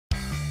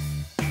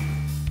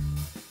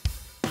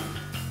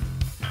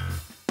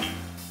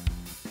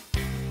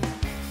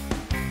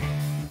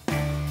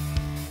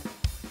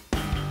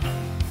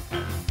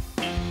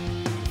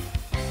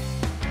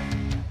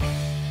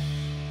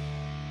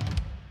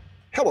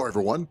Hello,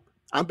 everyone.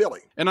 I'm Billy.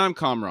 And I'm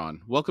Kamraun.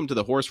 Welcome to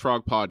the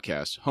HorseFrog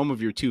podcast, home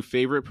of your two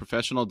favorite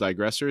professional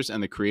digressors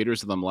and the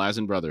creators of the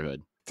Malazan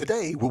Brotherhood.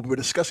 Today, we'll be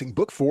discussing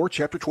Book 4,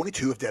 Chapter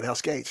 22 of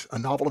Deadhouse Gates, a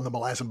novel in the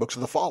Malazan Books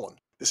of the Fallen.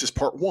 This is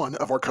part 1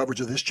 of our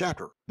coverage of this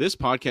chapter. This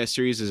podcast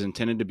series is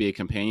intended to be a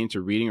companion to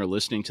reading or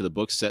listening to the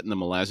books set in the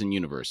Malazan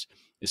universe.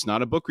 It's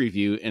not a book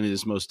review, and it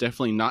is most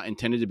definitely not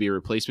intended to be a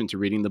replacement to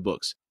reading the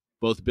books.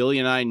 Both Billy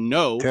and I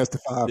know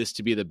this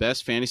to be the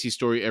best fantasy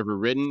story ever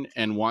written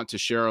and want to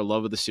share our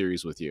love of the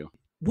series with you.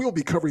 We'll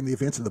be covering the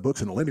events in the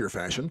books in a linear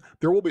fashion.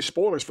 There will be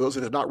spoilers for those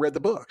that have not read the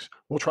books.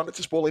 We'll try not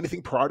to spoil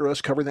anything prior to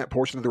us covering that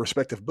portion of the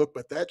respective book,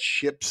 but that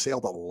ship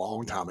sailed a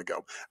long time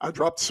ago. I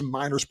dropped some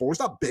minor spoilers,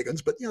 not big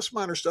ones, but some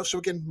minor stuff. So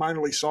again,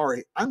 minorly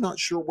sorry. I'm not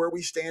sure where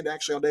we stand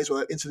actually on days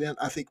with that incident.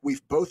 I think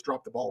we've both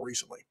dropped the ball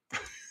recently.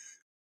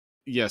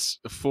 Yes,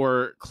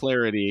 for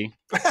clarity,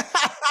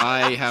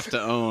 I have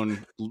to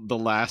own the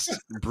last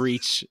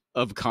breach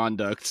of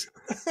conduct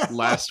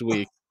last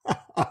week.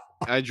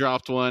 I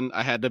dropped one.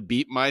 I had to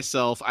beat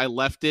myself. I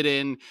left it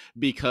in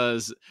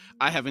because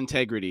I have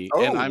integrity,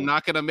 and I'm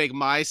not going to make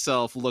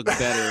myself look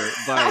better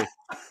by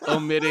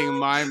omitting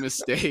my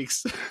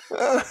mistakes.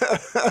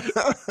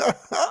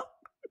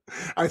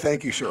 I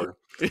thank you, sir.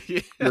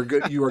 Yeah. You're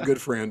good. You are a good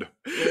friend.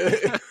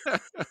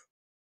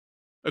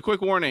 A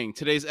quick warning.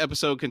 Today's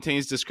episode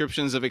contains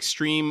descriptions of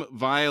extreme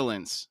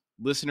violence.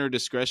 Listener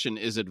discretion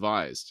is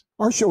advised.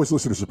 Our show is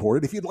listener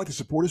supported. If you'd like to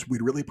support us,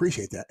 we'd really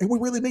appreciate that. And we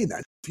really mean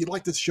that. If you'd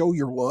like to show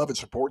your love and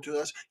support to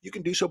us, you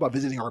can do so by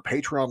visiting our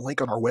Patreon link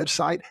on our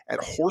website at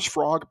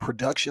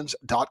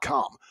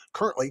HorseFrogProductions.com.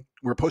 Currently,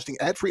 we're posting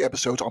ad-free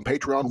episodes on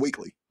Patreon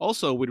weekly.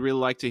 Also, we'd really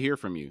like to hear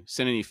from you.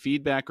 Send any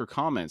feedback or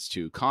comments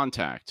to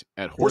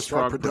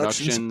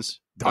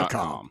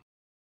contact@HorseFrogProductions.com.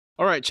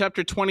 All right,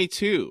 chapter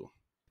 22.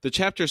 The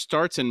chapter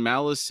starts in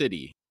Malaz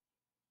City.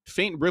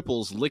 Faint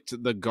ripples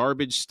licked the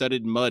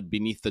garbage-studded mud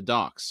beneath the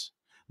docks.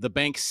 The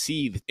bank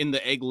seethed in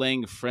the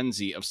egg-laying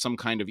frenzy of some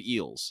kind of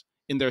eels.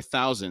 In their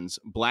thousands,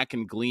 black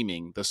and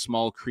gleaming, the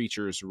small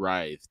creatures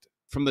writhed.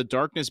 From the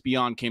darkness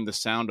beyond came the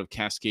sound of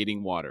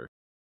cascading water.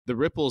 The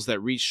ripples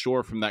that reached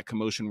shore from that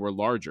commotion were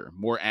larger,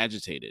 more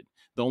agitated,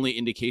 the only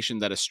indication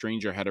that a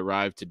stranger had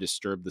arrived to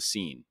disturb the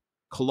scene.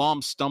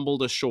 Kamraun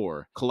stumbled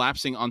ashore,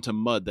 collapsing onto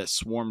mud that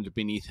swarmed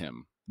beneath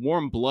him.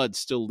 Warm blood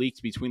still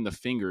leaked between the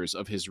fingers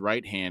of his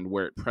right hand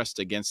where it pressed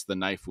against the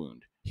knife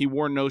wound. He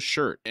wore no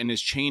shirt, and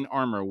his chain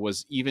armor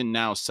was even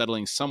now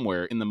settling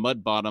somewhere in the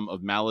mud bottom of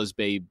Malaz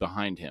Bay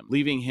behind him,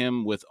 leaving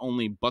him with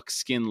only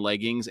buckskin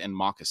leggings and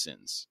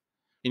moccasins.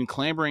 In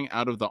clambering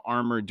out of the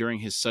armor during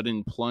his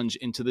sudden plunge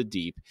into the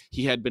deep,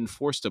 he had been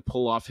forced to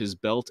pull off his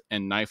belt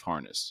and knife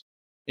harness.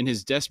 In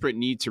his desperate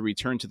need to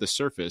return to the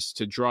surface,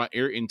 to draw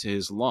air into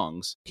his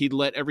lungs, he'd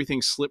let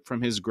everything slip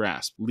from his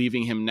grasp,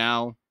 leaving him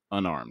now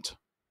unarmed.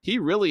 He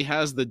really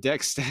has the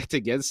deck stacked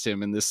against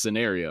him in this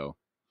scenario.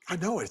 I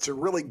know. It's a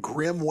really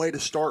grim way to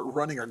start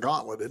running a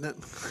gauntlet, isn't it?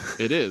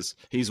 It is.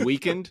 He's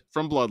weakened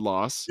from blood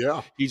loss.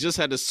 Yeah. He just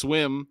had to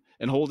swim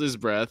and hold his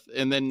breath,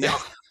 and then now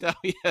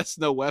he has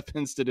no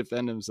weapons to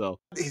defend himself.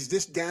 He's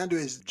just down to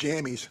his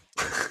jammies.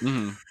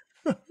 Mm-hmm.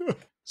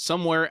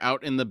 Somewhere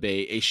out in the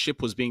bay, a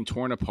ship was being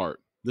torn apart,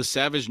 the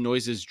savage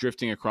noises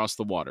drifting across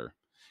the water.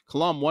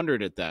 Kamraun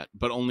wondered at that,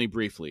 but only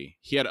briefly.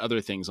 He had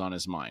other things on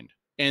his mind.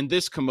 And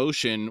this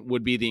commotion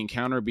would be the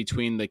encounter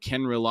between the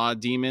Kenrila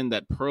demon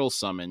that Pearl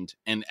summoned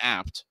and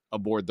Apt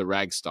aboard the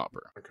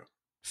Ragstopper. Okay.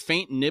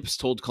 Faint nips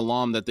told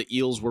Kamraun that the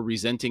eels were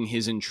resenting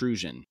his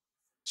intrusion.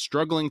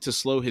 Struggling to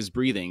slow his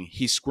breathing,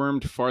 he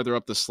squirmed farther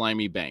up the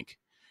slimy bank.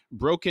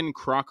 Broken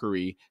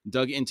crockery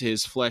dug into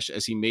his flesh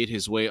as he made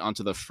his way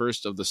onto the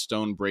first of the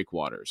stone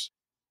breakwaters.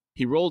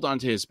 He rolled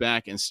onto his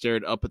back and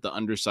stared up at the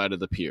underside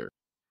of the pier.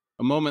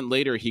 A moment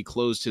later, he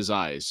closed his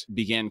eyes,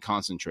 began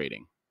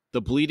concentrating.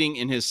 The bleeding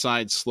in his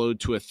side slowed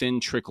to a thin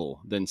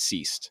trickle, then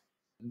ceased.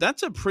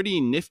 That's a pretty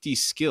nifty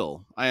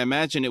skill. I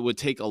imagine it would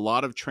take a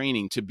lot of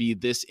training to be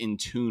this in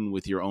tune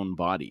with your own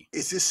body.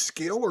 Is this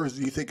skill, or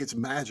do you think it's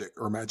magic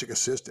or magic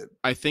assisted?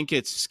 I think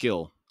it's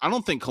skill. I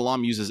don't think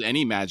Kamraun uses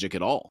any magic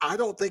at all. I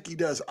don't think he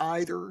does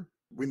either.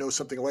 We know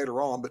something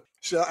later on, but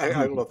so I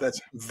don't know if that's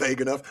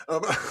vague enough.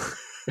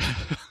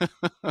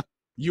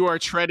 You are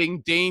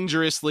treading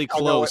dangerously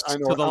close to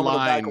the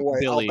line,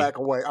 Billy. I'll back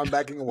away. I'm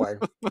backing away.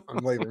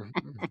 I'm leaving.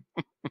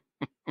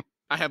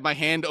 I have my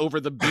hand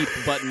over the beep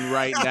button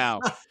right now.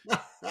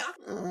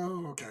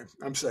 Oh, okay.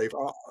 I'm safe.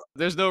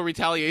 There's no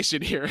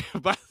retaliation here,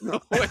 by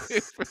the way.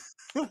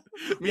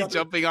 Me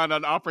jumping on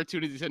an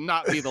opportunity to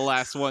not be the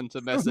last one to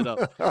mess it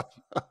up.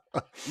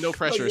 No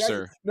pressure,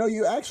 sir. No,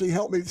 you actually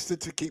helped me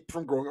to keep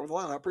from going over the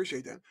line. I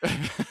appreciate that.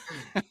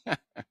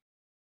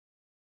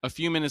 A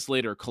few minutes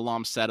later,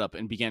 Kamraun sat up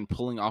and began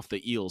pulling off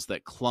the eels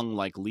that clung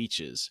like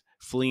leeches,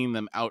 flinging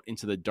them out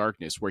into the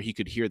darkness where he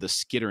could hear the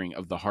skittering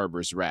of the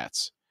harbor's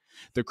rats.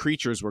 The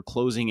creatures were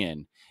closing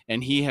in,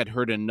 and he had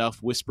heard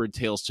enough whispered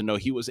tales to know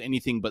he was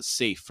anything but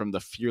safe from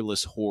the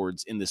fearless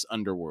hordes in this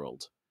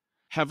underworld.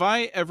 Have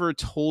I ever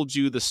told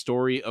you the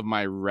story of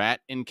my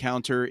rat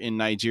encounter in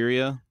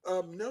Nigeria?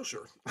 No,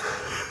 sir.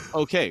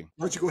 Okay.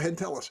 Why don't you go ahead and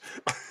tell us?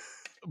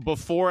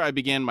 before I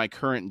began my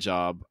current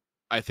job,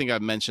 I think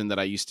I've mentioned that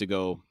I used to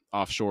go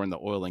offshore in the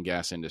oil and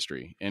gas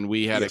industry, and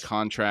we had a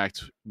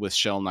contract with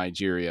Shell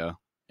Nigeria,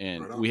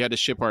 and we had to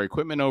ship our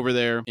equipment over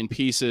there in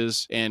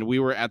pieces, and we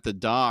were at the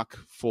dock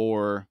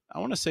for, I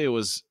want to say it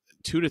was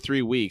 2 to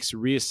 3 weeks,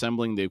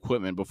 reassembling the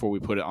equipment before we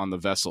put it on the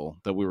vessel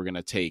that we were going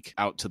to take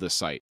out to the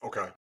site.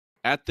 Okay.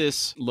 At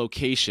this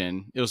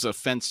location, it was a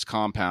fenced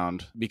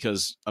compound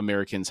because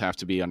Americans have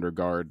to be under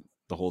guard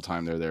the whole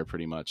time they're there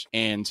pretty much.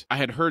 And I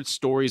had heard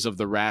stories of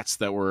the rats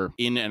that were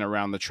in and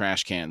around the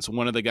trash cans.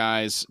 One of the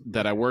guys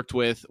that I worked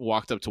with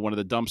walked up to one of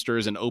the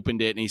dumpsters and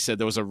opened it, and he said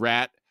there was a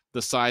rat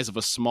the size of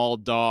a small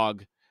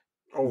dog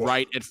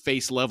right at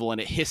face level,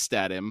 and it hissed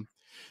at him.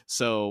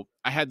 So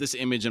I had this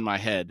image in my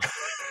head.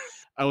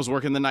 I was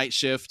working the night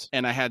shift,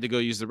 and I had to go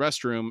use the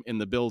restroom in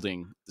the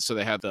building. So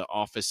they had the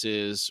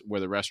offices where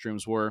the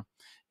restrooms were,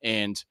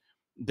 and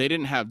they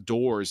didn't have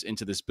doors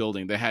into this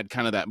building. They had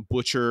kind of that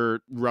butcher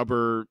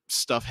rubber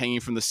stuff hanging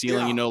from the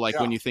ceiling,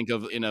 when you think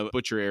of in a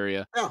butcher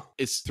area. Yeah.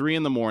 It's 3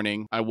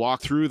 a.m. I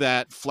walk through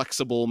that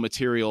flexible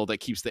material that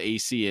keeps the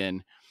AC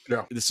in.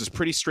 Yeah. This is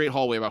pretty straight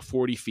hallway, about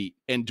 40 feet.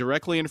 And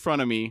directly in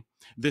front of me,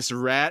 this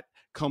rat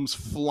comes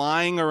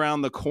flying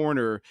around the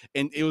corner,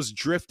 and it was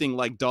drifting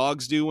like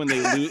dogs do when they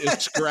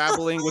it's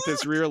scrabbling with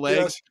its rear legs.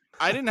 Yes.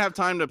 I didn't have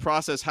time to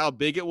process how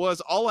big it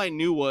was. All I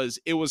knew was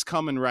it was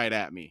coming right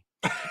at me.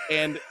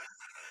 And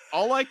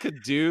all I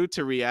could do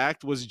to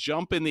react was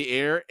jump in the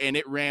air, and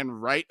it ran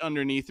right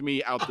underneath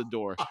me out the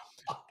door.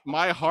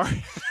 My heart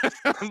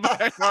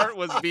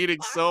was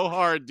beating so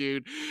hard,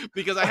 dude,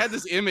 because I had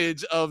this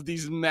image of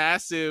these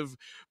massive,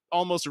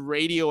 almost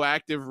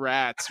radioactive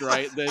rats,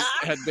 right, that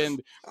had been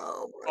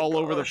all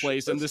over the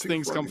place, and this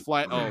thing's come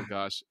flying. Oh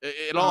gosh,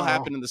 it all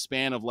happened in the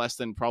span of less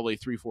than probably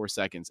 3-4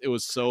 seconds. It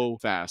was so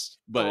fast,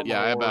 but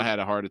I about had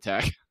a heart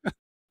attack.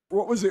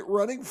 What was it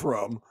running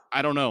from?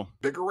 I don't know.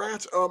 Bigger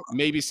rats?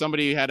 Maybe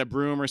somebody had a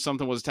broom or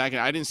something was attacking.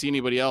 I didn't see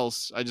anybody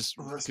else. I just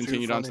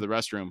continued on to the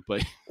restroom.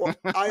 But well,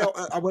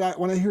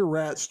 when I hear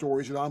rat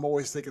stories, I'm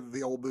always thinking of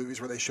the old movies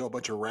where they show a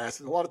bunch of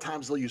rats, and a lot of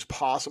times they'll use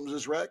possums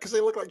as rats because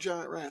they look like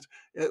giant rats.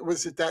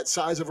 Was it that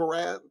size of a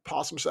rat,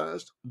 possum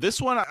sized?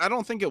 This one, I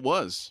don't think it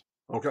was.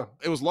 Okay.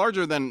 It was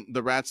larger than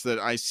the rats that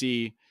I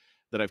see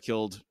that I've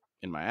killed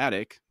in my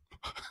attic.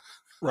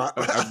 Right.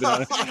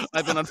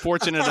 I've been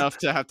unfortunate enough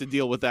to have to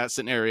deal with that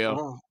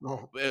scenario.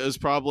 It was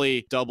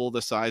probably double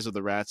the size of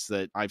the rats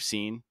that I've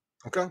seen.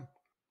 Okay.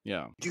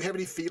 Yeah. Do you have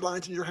any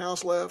felines in your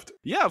house left?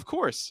 Yeah, of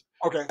course.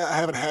 Okay. I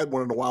haven't had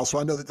one in a while, so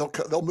I know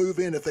that they'll move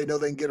in if they know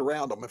they can get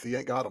around them if you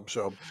ain't got them.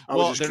 So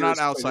they're not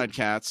outside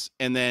cats,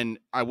 and then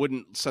I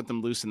wouldn't set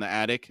them loose in the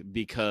attic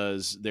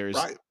because there's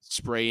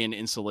spray and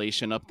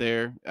insulation up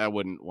there. I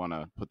wouldn't want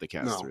to put the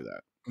cats through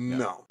that. Yeah.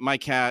 No. My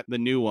cat, the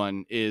new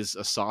one, is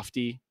a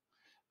softie.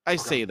 I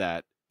say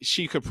that.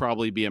 She could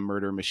probably be a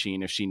murder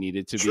machine if she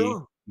needed to be,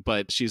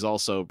 but she's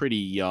also pretty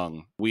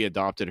young. We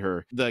adopted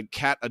her. The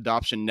cat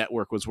adoption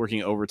network was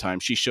working overtime.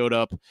 She showed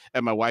up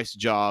at my wife's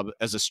job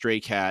as a stray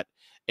cat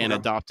and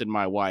adopted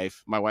my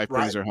wife. My wife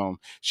brings her home.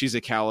 She's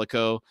a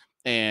calico,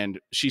 and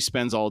she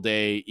spends all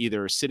day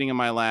either sitting in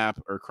my lap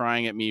or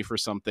crying at me for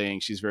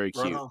something. She's very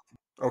cute.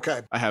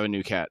 Okay. I have a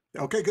new cat.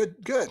 Okay, good.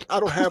 I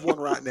don't have one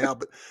right now,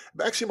 but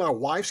actually my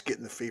wife's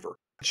getting the fever.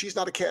 She's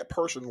not a cat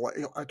person.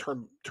 I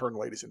turn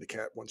ladies into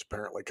cat ones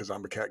apparently because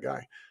I'm a cat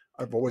guy.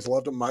 I've always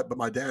loved them, but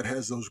my dad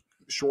has those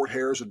short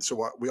hairs, and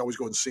so we always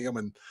go and see him.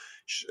 And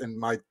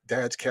my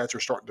dad's cats are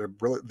starting to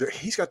really.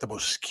 He's got the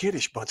most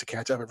skittish bunch of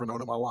cats I've ever known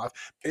in my life.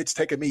 It's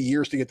taken me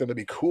years to get them to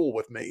be cool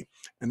with me,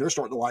 and they're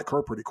starting to like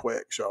her pretty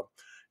quick. So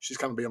she's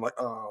kind of being like,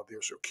 "Oh,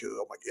 they're so cute."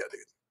 I'm like, "Yeah, dude."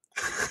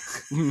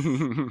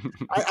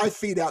 I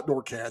feed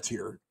outdoor cats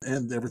here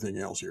and everything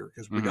else here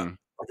because we got,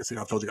 like I said,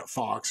 I've told you, got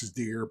foxes,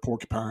 deer,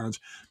 porcupines.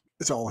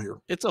 It's all here.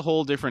 It's a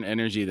whole different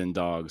energy than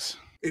dogs.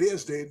 It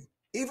is, dude.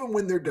 Even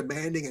when they're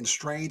demanding and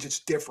strange,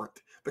 it's different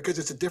because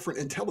it's a different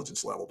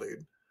intelligence level,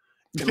 dude.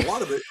 And a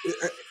lot of it.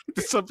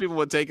 Some people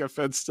would take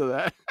offense to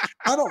that.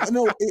 I don't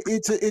know.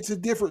 It's a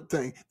different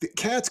thing.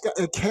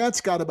 A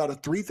cat's got about a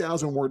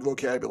 3,000 word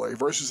vocabulary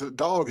versus a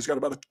dog has got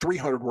about a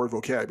 300 word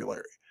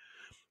vocabulary.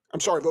 I'm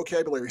sorry,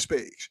 vocabulary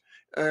speaks.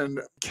 And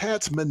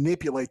cats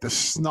manipulate the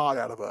snot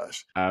out of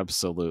us.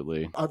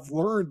 Absolutely. I've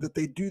learned that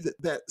they do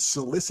that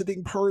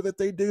soliciting purr that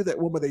they do, that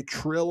one where they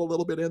trill a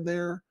little bit in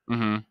there.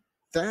 Mm-hmm.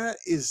 That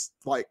is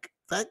like,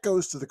 that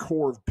goes to the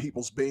core of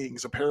people's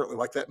beings, apparently.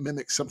 Like that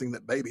mimics something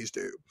that babies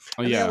do.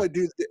 Oh, yeah.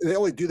 They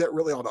only do that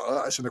really onto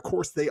us. And of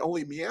course, they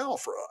only meow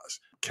for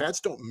us.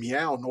 Cats don't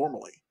meow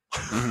normally.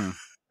 Mm-hmm.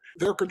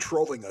 They're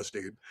controlling us,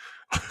 dude.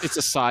 It's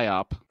a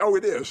psyop. Oh,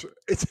 it is.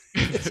 It's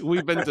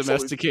We've been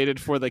domesticated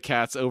for the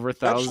cats over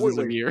thousands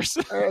of years.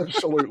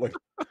 Absolutely.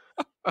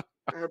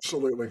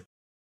 Absolutely.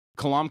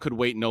 Kalam could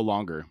wait no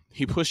longer.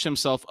 He pushed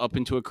himself up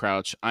into a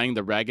crouch, eyeing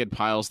the ragged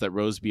piles that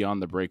rose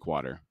beyond the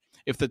breakwater.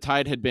 If the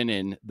tide had been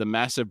in, the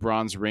massive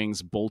bronze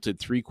rings bolted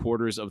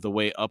 3/4 of the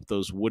way up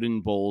those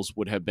wooden bowls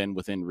would have been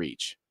within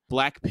reach.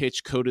 Black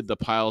pitch coated the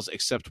piles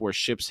except where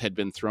ships had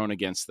been thrown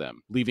against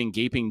them, leaving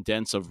gaping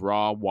dents of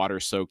raw,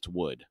 water-soaked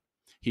wood.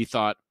 He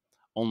thought,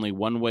 Only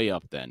one way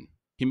up then.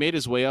 He made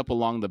his way up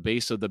along the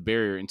base of the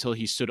barrier until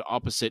he stood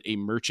opposite a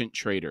merchant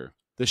trader.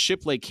 The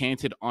ship lay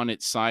canted on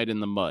its side in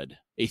the mud.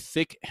 A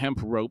thick hemp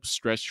rope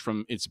stretched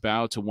from its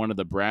bow to one of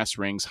the brass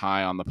rings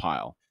high on the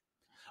pile.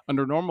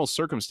 Under normal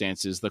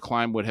circumstances, the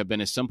climb would have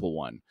been a simple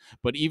one,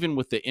 but even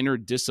with the inner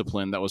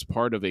discipline that was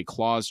part of a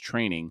claw's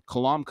training,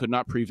 Kamraun could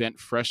not prevent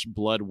fresh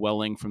blood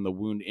welling from the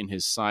wound in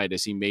his side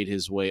as he made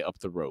his way up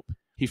the rope.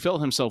 He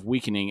felt himself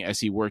weakening as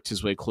he worked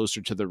his way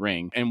closer to the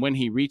ring, and when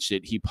he reached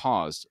it, he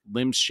paused,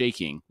 limbs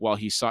shaking, while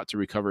he sought to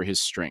recover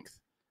his strength.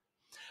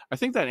 I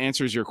think that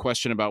answers your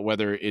question about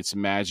whether it's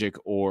magic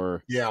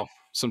or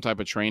some type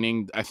of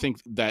training. I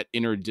think that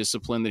inner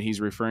discipline that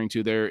he's referring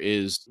to there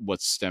is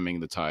what's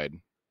stemming the tide.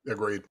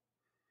 Agreed.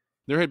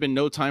 There had been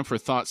no time for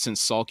thought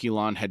since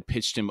Salkilan had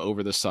pitched him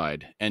over the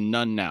side, and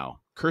none now.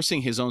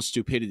 Cursing his own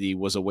stupidity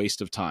was a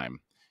waste of time.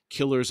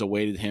 Killers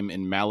awaited him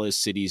in Malaz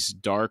City's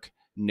dark,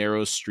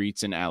 narrow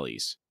streets and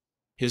alleys.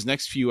 His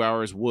next few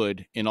hours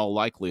would, in all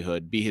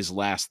likelihood, be his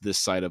last this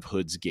side of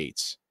Hood's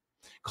gates.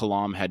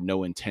 Kamraun had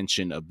no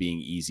intention of being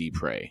easy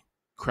prey.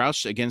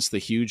 Crouched against the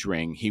huge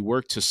ring, he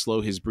worked to slow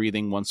his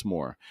breathing once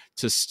more,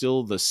 to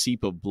still the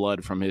seep of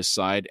blood from his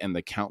side and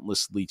the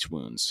countless leech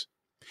wounds.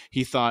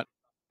 He thought,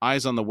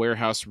 eyes on the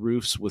warehouse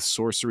roofs with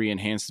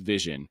sorcery-enhanced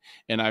vision,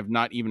 and I've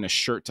not even a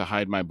shirt to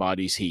hide my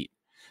body's heat.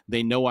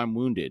 They know I'm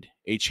wounded,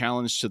 a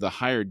challenge to the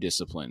higher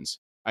disciplines.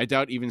 I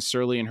doubt even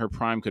Surly in her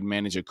prime could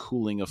manage a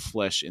cooling of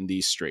flesh in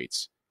these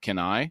straits. Can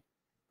I?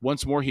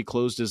 Once more he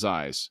closed his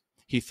eyes.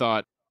 He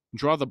thought,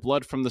 draw the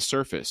blood from the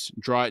surface,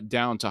 draw it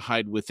down to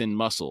hide within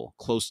muscle,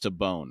 close to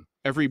bone.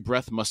 Every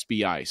breath must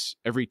be ice,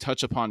 every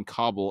touch upon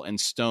cobble and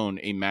stone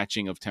a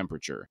matching of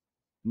temperature.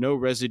 No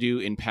residue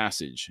in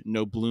passage,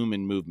 no bloom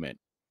in movement.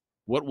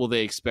 What will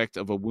they expect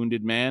of a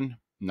wounded man?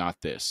 Not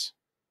this.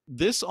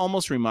 This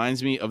almost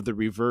reminds me of the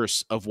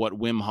reverse of what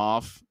Wim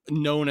Hof,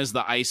 known as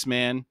the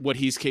Iceman, what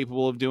he's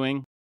capable of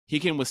doing. He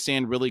can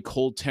withstand really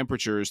cold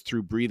temperatures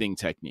through breathing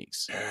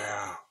techniques.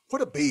 Yeah.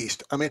 What a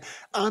beast. I mean,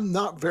 I'm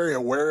not very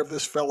aware of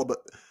this fella, but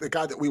the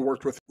guy that we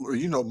worked with,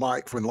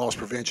 Mike from Loss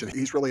Prevention,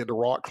 he's really into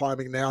rock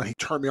climbing now. He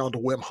turned me on to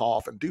Wim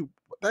Hof, and dude,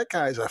 that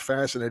guy is a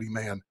fascinating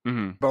man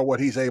about what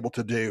he's able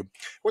to do.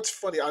 What's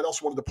funny, I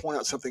also wanted to point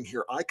out something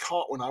here. I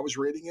caught when I was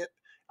reading it,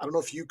 I don't know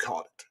if you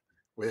caught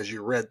it as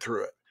you read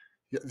through it.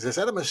 Is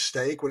that a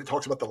mistake when it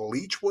talks about the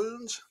leech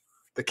wounds?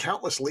 The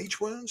countless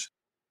leech wounds?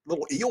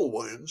 Little eel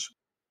wounds?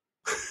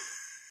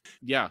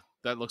 Yeah,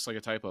 that looks like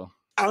a typo.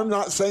 I'm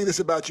not saying this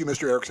about you,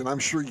 Mr. Erikson. I'm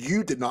sure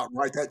you did not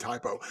write that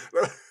typo.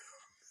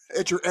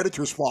 It's your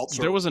editor's fault,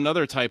 sir. There was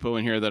another typo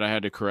in here that I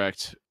had to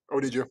correct. Oh,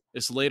 did you?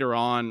 It's later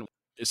on.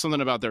 It's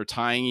something about they're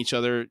tying each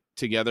other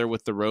together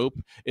with the rope.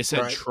 It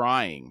said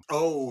trying.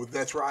 Oh,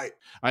 that's right.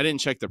 I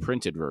didn't check the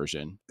printed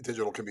version.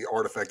 Digital can be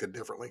artifacted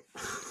differently.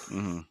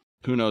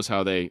 Who knows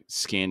how they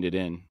scanned it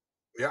in.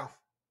 Yeah.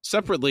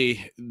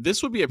 Separately,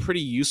 this would be a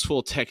pretty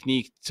useful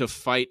technique to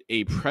fight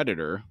a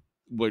predator,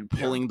 with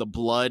pulling the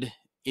blood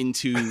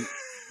into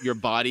your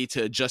body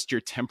to adjust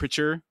your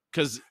temperature.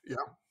 Because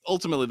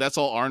ultimately, that's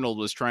all Arnold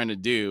was trying to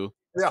do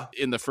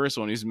in the first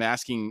one. He's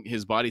masking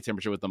his body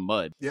temperature with the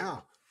mud. Yeah.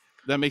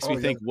 That makes me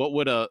think, what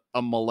would a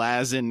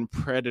Malazan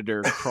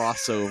predator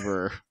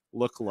crossover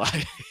look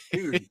like?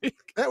 Dude,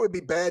 that would be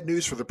bad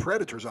news for the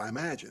predators, I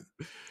imagine.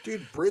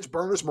 Dude, bridge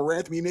burners,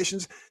 Moranth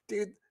munitions,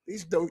 dude,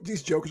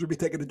 these jokers would be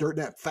taking the dirt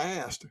nap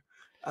fast.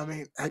 I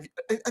mean, and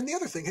the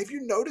other thing, have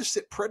you noticed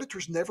that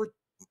predators never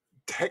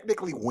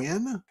technically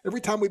win?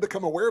 Every time we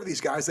become aware of these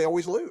guys, they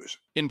always lose.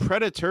 In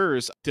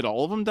Predators, did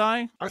all of them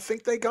die? I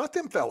think they got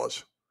them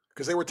fellas,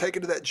 because they were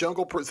taken to that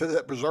jungle, to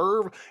that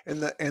preserve,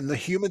 and the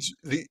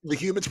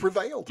humans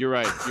prevailed. You're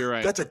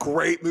right. That's a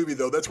great movie,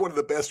 though. That's one of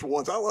the best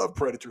ones. I love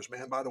Predators,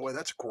 man. By the way,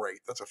 that's great.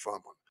 That's a fun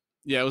one.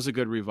 Yeah, it was a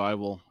good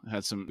revival. It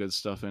had some good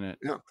stuff in it.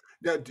 Yeah.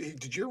 Yeah.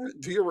 Did you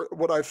ever,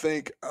 what I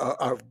think,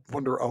 I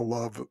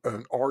love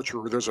an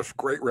Archer. There's a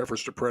great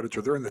reference to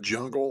Predator. They're in the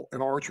jungle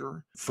in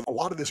Archer. A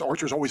lot of this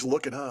Archer's always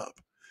looking up.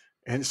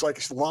 And it's like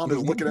Stallone is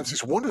looking at him and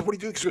says, what are you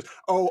doing? He goes,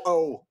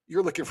 oh,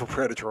 you're looking for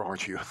Predator,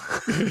 aren't you?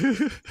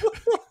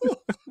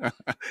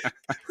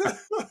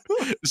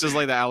 It's just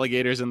like the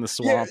alligators in the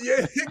swamp.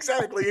 Yeah,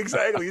 exactly.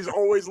 He's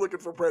always looking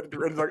for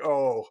Predator. And it's like,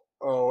 oh.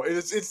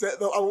 It's that,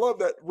 I love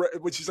that,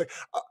 when she's like,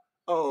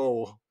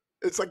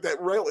 it's like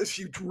that,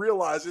 she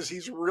realizes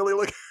he's really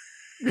looking.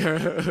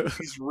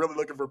 He's really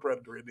looking for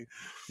Predator, isn't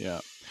he? Yeah.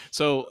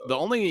 So the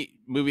only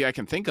movie I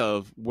can think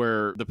of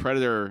where the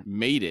Predator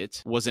made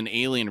it was an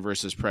Alien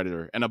versus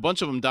Predator, and a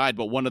bunch of them died,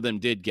 but one of them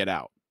did get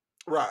out.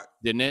 Right?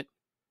 Didn't it?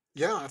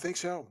 Yeah, I think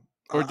so.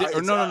 No.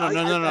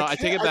 I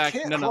take it back. I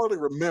can't hardly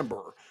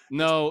remember.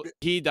 No,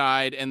 he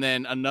died, and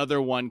then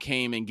another one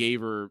came and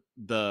gave her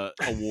the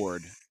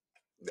award.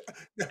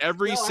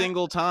 Every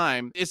single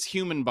time, it's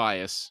human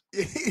bias.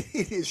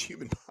 It is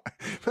human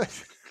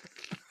bias.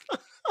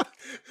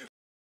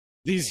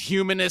 These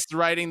humanists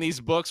writing these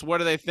books, what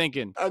are they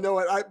thinking? I know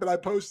it, but I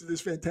posted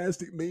this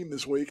fantastic meme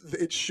this week.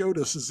 It showed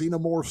us a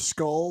xenomorph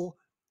skull,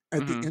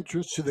 at the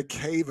entrance to the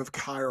cave of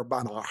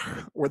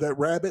Kamraun, where that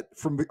rabbit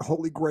from the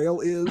Holy Grail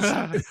is.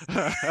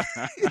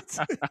 it's,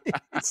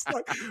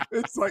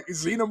 it's like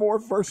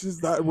Xenomorph versus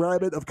that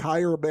rabbit of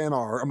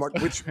Kamraun. I'm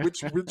like, which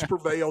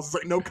prevails? It's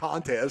like no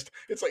contest.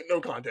 It's like no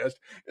contest.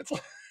 It's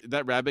like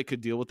that rabbit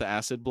could deal with the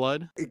acid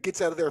blood. It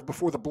gets out of there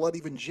before the blood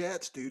even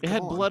jets, dude. It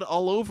had blood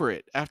all over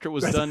it after it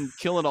was done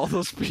killing all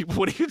those people.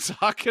 What are you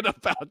talking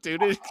about,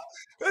 dude?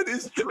 That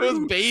is true. It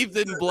was bathed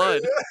in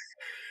blood.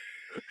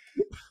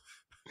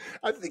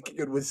 I think he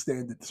could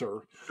withstand it,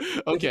 sir.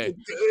 Okay.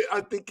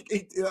 I think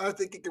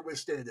he could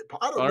withstand it.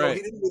 I don't know. Right.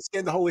 He didn't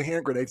withstand the holy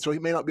hand grenade, so he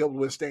may not be able to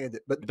withstand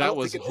it. But that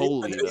was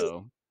holy,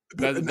 though.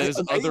 That is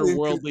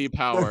otherworldly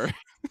power.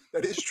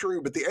 That is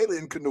true, but the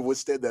alien couldn't have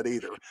withstood that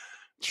either.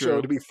 True.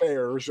 So to be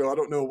fair, I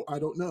don't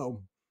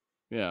know.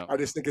 Yeah. I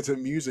just think it's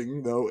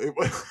amusing, though.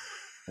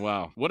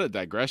 Wow, what a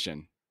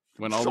digression.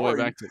 Went all the way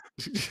back to.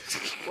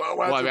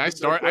 Well, I mean,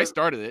 I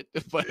started it,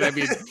 but I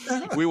mean,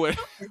 we went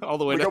all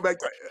the way. We go back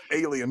to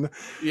Alien.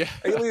 Yeah,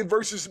 Alien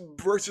versus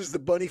the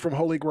bunny from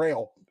Holy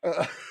Grail.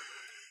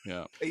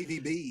 Yeah,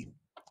 AVB.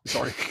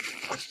 Sorry.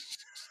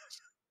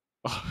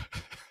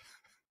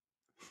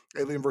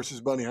 Alien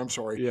versus bunny. I'm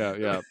sorry.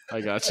 Yeah,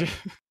 I got you.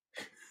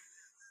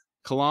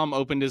 Kalam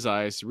opened his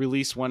eyes,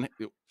 released one.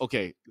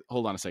 Okay,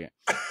 hold on a second.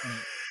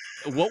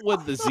 What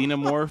would the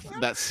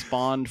xenomorph that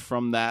spawned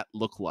from that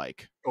look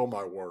like? Oh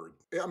my word!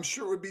 I'm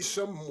sure it would be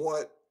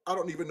somewhat. I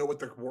don't even know what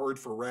the word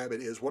for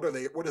rabbit is. What are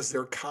they? What is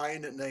their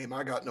kind name?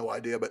 I got no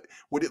idea. But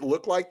would it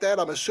look like that?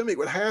 I'm assuming it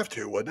would have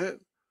to, wouldn't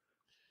it?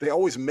 They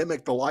always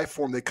mimic the life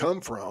form they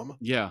come from.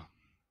 Yeah.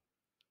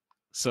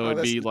 So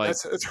it'd be like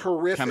it's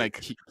horrific, kind of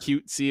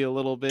cutesy a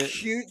little bit.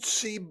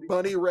 Cutesy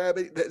bunny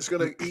rabbit that's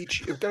gonna eat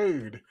you,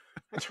 dude.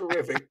 That's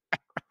horrific.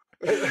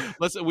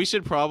 We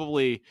should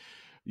probably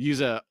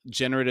use a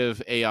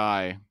generative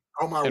AI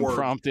and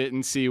prompt it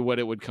and see what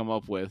it would come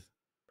up with.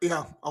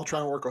 Yeah, I'll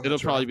try and work on it. It'll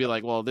probably be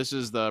like, well, this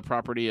is the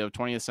property of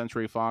 20th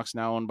Century Fox,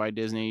 now owned by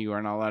Disney. You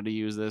are not allowed to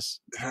use this.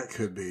 That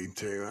could be,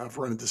 too. I've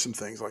run into some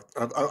things like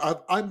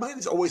mine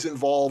is always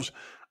involves,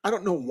 I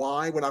don't know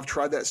why when I've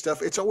tried that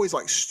stuff, it's always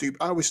like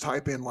stupid. I always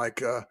type in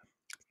like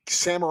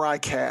samurai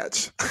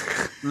cats.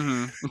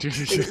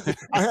 Mm-hmm.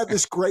 I had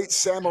this great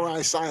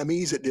samurai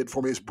Siamese it did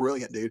for me. It's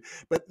brilliant, dude.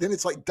 But then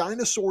it's like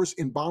dinosaurs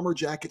in bomber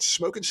jackets,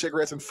 smoking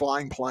cigarettes and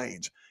flying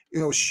planes,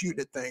 shooting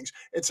at things.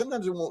 And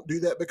sometimes it won't do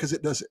that because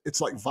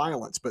it's like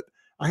violence. But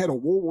I had a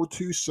World War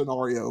II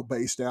scenario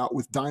based out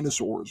with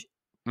dinosaurs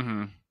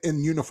in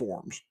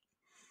uniforms.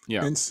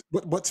 Yeah. And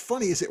what's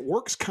funny is it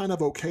works kind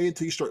of okay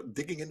until you start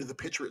digging into the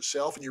picture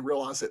itself and you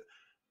realize that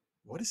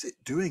what is it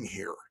doing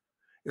here?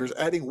 There's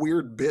adding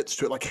weird bits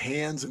to it, like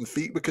hands and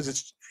feet, because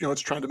it's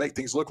trying to make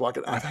things look like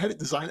it. I've had it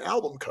design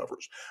album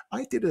covers.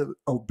 I did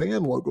a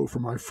band logo for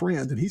my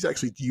friend, and he's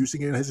actually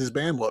using it as his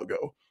band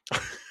logo.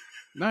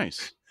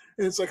 Nice.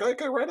 And it's like,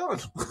 okay, right on.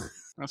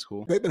 That's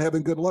cool. They've been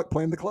having good luck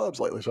playing the clubs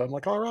lately, so I'm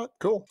like, all right,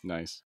 cool.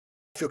 Nice.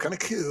 I feel kind of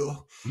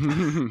cool.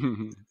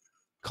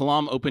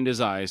 Kalam opened his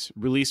eyes,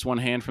 released one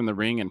hand from the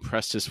ring, and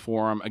pressed his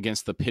forearm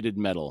against the pitted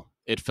metal.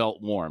 It felt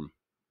warm.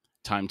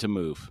 Time to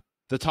move.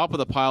 The top of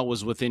the pile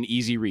was within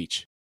easy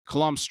reach.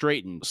 Kalam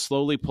straightened,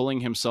 slowly pulling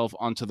himself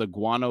onto the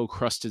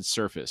guano-crusted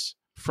surface.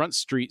 Front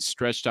Street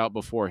stretched out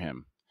before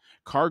him.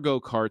 Cargo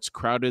carts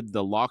crowded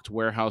the locked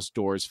warehouse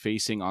doors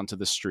facing onto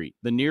the street,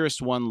 the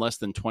nearest one less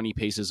than 20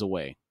 paces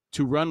away.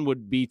 To run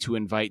would be to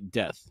invite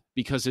death,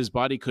 because his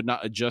body could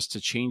not adjust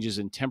to changes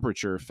in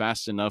temperature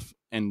fast enough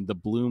and the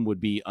bloom would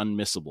be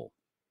unmissable.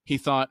 He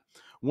thought,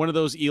 one of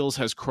those eels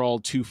has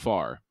crawled too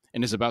far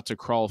and is about to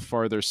crawl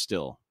farther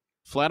still.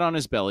 Flat on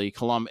his belly,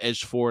 Kalam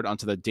edged forward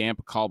onto the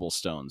damp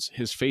cobblestones,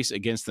 his face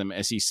against them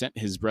as he sent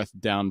his breath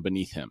down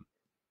beneath him.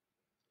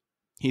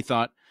 He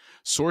thought,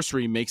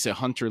 sorcery makes a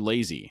hunter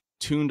lazy,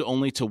 tuned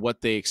only to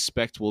what they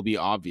expect will be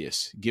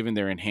obvious, given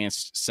their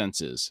enhanced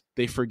senses.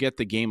 They forget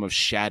the game of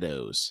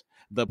shadows,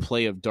 the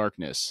play of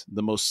darkness,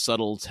 the most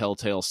subtle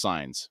telltale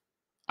signs.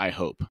 I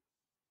hope.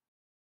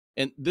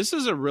 And this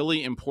is a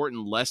really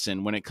important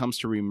lesson when it comes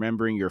to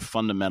remembering your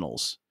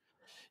fundamentals.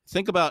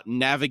 Think about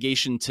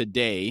navigation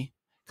today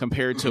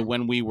compared to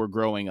when we were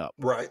growing up.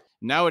 Right.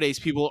 Nowadays,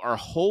 people are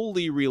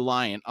wholly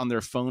reliant on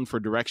their phone for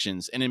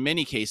directions, and in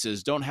many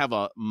cases don't have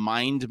a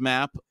mind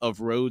map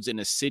of roads in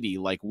a city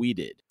like we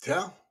did.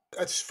 Yeah,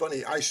 that's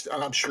funny.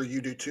 I'm sure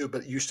you do too,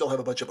 but you still have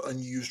a bunch of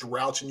unused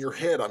routes in your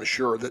head, I'm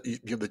sure, that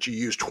you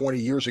used 20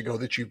 years ago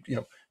that you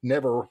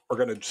never are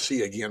going to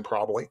see again,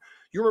 probably.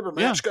 You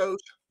remember Maps Go? Do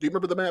you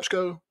remember the Maps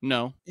Go?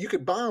 No. You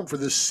could buy them for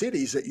the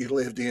cities that you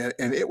lived in,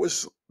 and it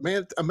was,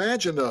 man,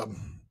 imagine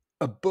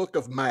a book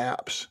of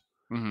maps.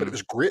 But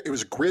it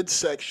was grid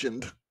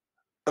sectioned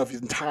of the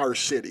entire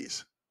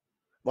cities.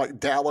 Like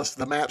Dallas,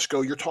 the Maps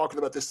Go, you're talking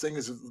about this thing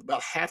is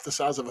about half the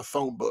size of a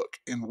phone book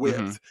in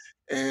width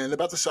and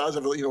about the size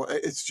of,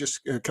 it's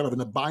just kind of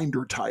in a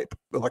binder type,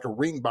 like a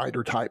ring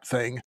binder type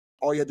thing.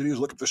 All you had to do is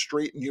look up the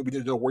street and you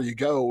didn't know where you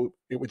go.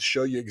 It would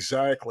show you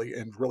exactly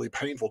in really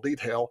painful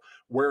detail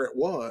where it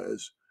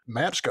was.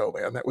 Maps Go,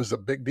 man, that was a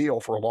big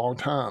deal for a long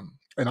time.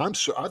 And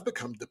I've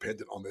become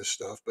dependent on this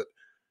stuff, but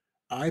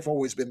I've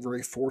always been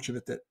very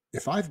fortunate that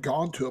if I've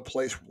gone to a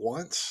place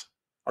once,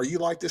 are you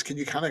like this? Can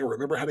you kind of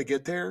remember how to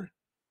get there?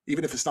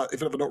 Even if I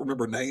don't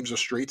remember names of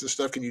streets and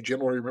stuff, can you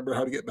generally remember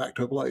how to get back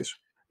to a place?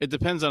 It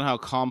depends on how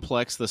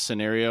complex the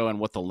scenario and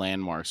what the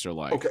landmarks are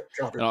like. Okay,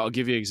 copy. And I'll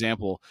give you an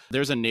example.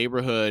 There's a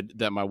neighborhood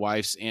that my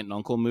wife's aunt and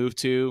uncle moved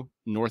to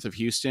north of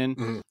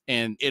Houston,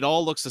 and it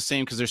all looks the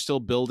same because they're still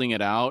building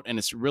it out, and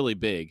it's really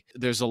big.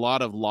 There's a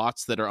lot of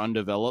lots that are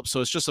undeveloped,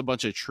 so it's just a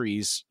bunch of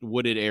trees,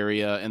 wooded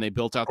area, and they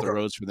built out the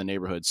roads for the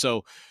neighborhood.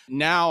 So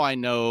now I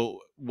know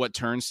what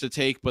turns to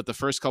take, but the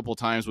first couple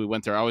times we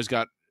went there, I always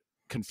got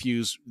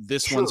confused.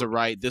 This one's a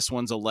right, this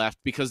one's a left,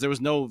 because there was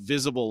no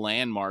visible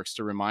landmarks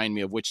to remind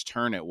me of which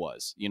turn it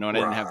was, and I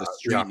didn't have the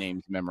street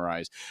names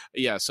memorized.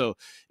 Yeah, so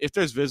if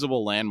there's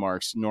visible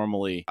landmarks,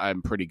 normally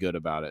I'm pretty good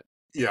about it.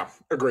 Yeah,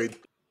 agreed.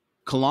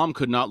 Kalam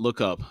could not look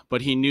up,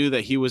 but he knew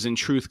that he was in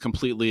truth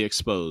completely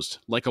exposed,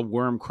 like a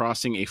worm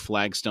crossing a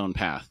flagstone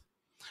path.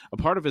 A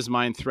part of his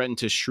mind threatened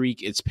to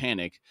shriek its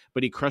panic,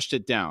 but he crushed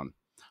it down.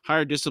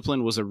 Higher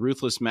discipline was a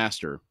ruthless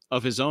master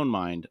of his own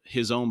mind,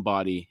 his own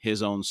body,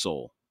 his own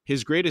soul.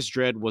 His greatest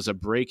dread was a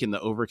break in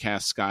the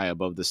overcast sky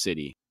above the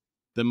city.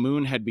 The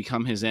moon had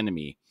become his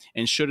enemy,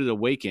 and should it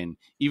awaken,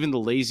 even the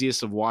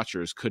laziest of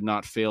watchers could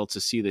not fail to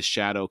see the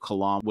shadow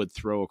Kalam would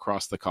throw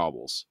across the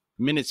cobbles.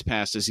 Minutes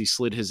passed as he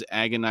slid his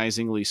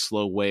agonizingly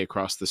slow way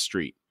across the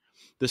street.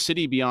 The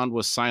city beyond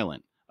was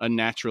silent,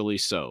 unnaturally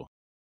so.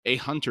 A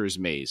hunter's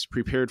maze,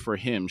 prepared for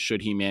him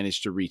should he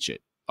manage to reach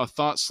it. A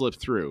thought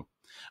slipped through.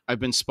 I've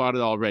been spotted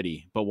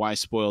already, but why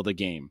spoil the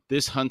game?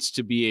 This hunt's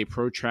to be a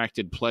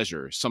protracted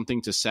pleasure,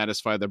 something to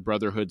satisfy the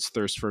Brotherhood's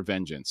thirst for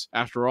vengeance.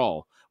 After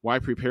all, why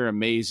prepare a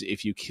maze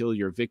if you kill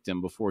your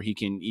victim before he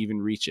can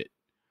even reach it?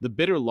 The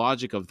bitter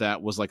logic of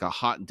that was like a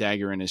hot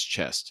dagger in his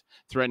chest,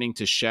 threatening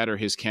to shatter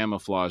his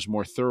camouflage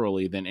more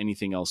thoroughly than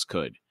anything else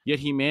could. Yet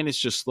he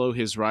managed to slow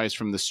his rise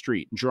from the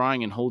street,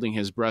 drawing and holding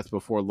his breath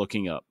before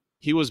looking up.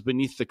 He was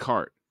beneath the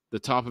cart, the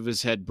top of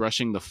his head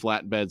brushing the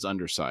flatbed's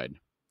underside.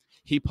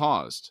 He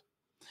paused.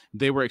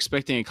 They were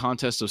expecting a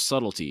contest of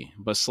subtlety,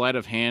 but sleight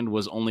of hand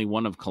was only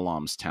one of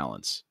Kalam's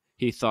talents.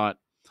 He thought,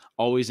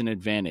 always an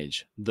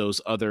advantage,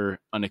 those other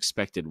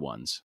unexpected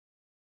ones.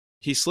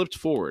 He slipped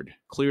forward,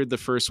 cleared the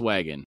first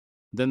wagon,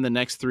 then the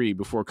next three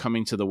before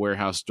coming to the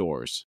warehouse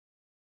doors.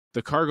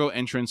 The cargo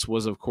entrance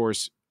was, of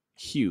course,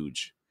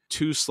 huge,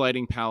 2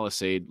 sliding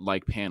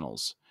palisade-like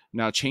panels,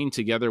 now chained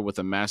together with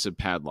a massive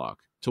padlock.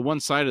 To one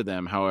side of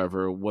them,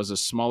 however, was a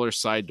smaller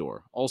side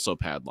door, also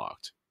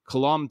padlocked.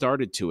 Kalam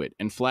darted to it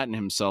and flattened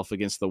himself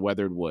against the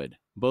weathered wood.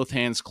 Both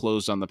hands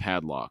closed on the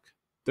padlock.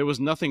 There was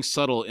nothing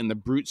subtle in the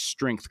brute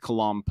strength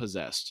Kalam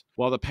possessed.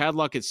 While the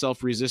padlock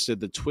itself resisted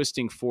the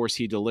twisting force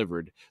he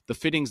delivered, the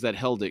fittings that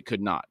held it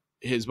could not.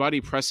 His body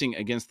pressing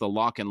against the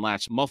lock and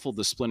latch muffled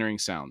the splintering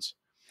sounds.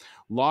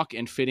 Lock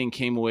and fitting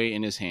came away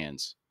in his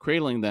hands.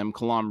 Cradling them,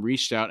 Kalam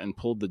reached out and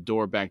pulled the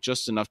door back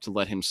just enough to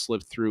let him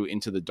slip through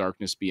into the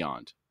darkness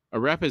beyond. A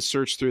rapid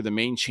search through the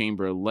main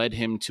chamber led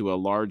him to a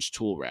large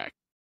tool rack.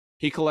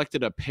 He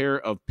collected a pair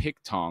of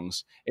pick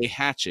tongs, a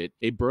hatchet,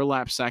 a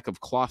burlap sack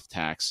of cloth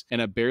tacks, and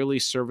a barely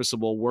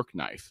serviceable work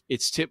knife,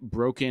 its tip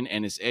broken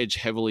and its edge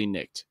heavily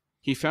nicked.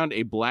 He found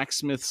a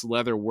blacksmith's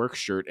leather work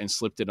shirt and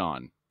slipped it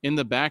on. In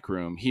the back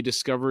room, he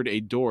discovered a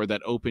door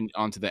that opened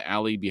onto the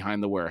alley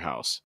behind the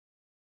warehouse.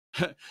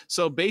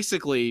 So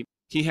basically,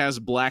 he has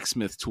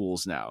blacksmith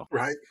tools now.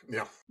 Right,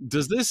 yeah.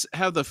 Does this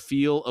have the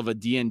feel of a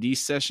D&D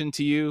session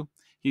to you?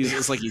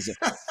 It's like he's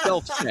a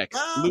stealth check,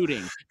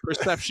 looting,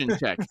 perception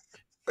check.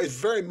 It's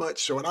very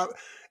much so,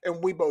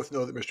 and we both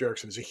know that Mr.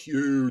 Erikson is a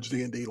huge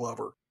D&D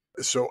lover.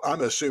 So I'm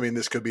assuming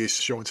this could be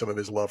showing some of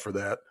his love for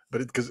that,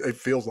 but because it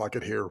feels like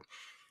it here.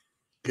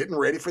 Getting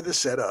ready for the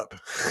setup,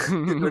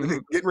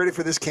 getting ready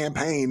for this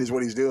campaign is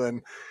what he's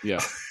doing.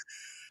 Yeah.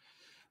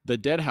 The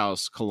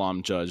Deadhouse,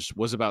 Kalam judged,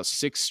 was about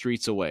 6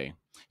 streets away.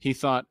 He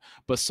thought,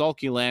 but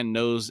Sulky Land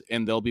knows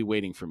and they'll be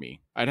waiting for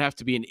me. I'd have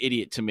to be an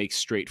idiot to make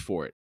straight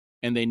for it,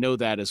 and they know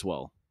that as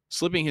well.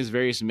 Slipping his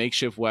various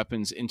makeshift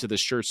weapons into the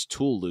shirt's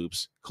tool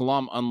loops,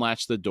 Kalam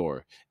unlatched the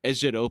door,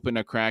 edged it open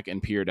a crack,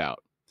 and peered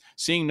out.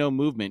 Seeing no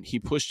movement, he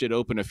pushed it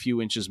open a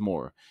few inches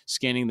more,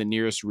 scanning the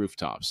nearest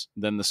rooftops,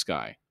 then the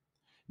sky.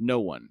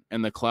 No one,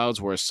 and the clouds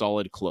were a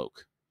solid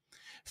cloak.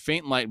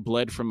 Faint light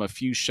bled from a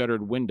few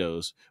shuttered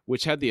windows,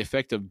 which had the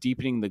effect of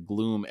deepening the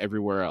gloom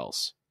everywhere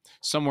else.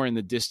 Somewhere in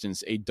the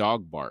distance, a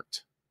dog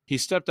barked. He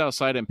stepped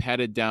outside and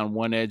padded down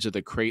one edge of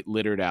the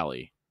crate-littered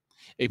alley.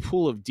 A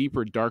pool of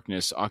deeper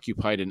darkness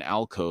occupied an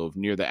alcove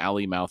near the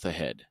alley mouth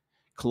ahead.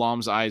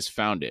 Kalam's eyes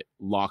found it,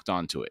 locked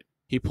onto it.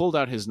 He pulled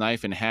out his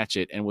knife and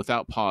hatchet and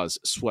without pause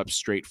swept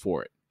straight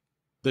for it.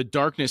 The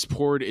darkness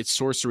poured its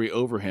sorcery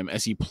over him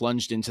as he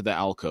plunged into the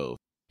alcove.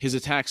 His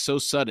attack so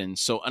sudden,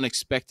 so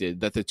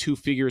unexpected, that the 2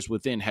 figures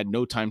within had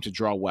no time to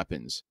draw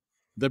weapons.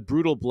 The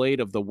brutal blade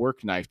of the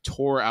work knife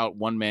tore out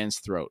one man's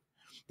throat.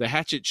 The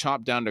hatchet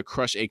chopped down to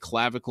crush a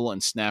clavicle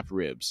and snap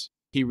ribs.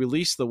 He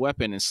released the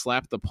weapon and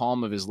slapped the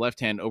palm of his left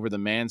hand over the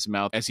man's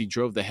mouth as he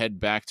drove the head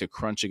back to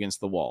crunch against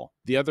the wall.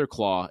 The other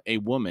claw, a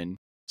woman,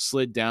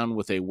 slid down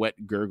with a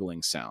wet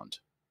gurgling sound.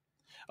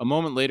 A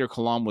moment later,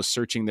 Kalam was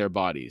searching their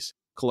bodies,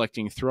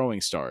 collecting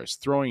throwing stars,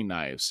 throwing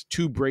knives,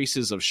 2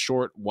 braces of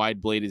short,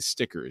 wide-bladed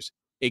stickers,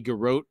 a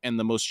garrote, and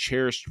the most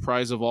cherished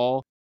prize of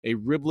all, a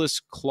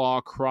ribless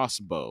claw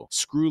crossbow,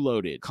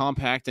 screw-loaded,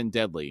 compact and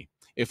deadly,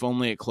 if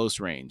only at close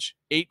range.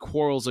 8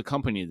 quarrels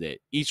accompanied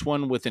it, each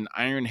one with an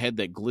iron head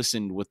that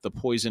glistened with the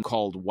poison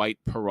called white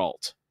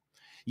peralt.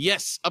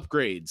 Yes,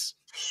 upgrades.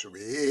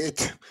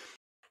 Sweet.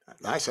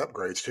 Nice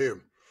upgrades,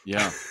 too.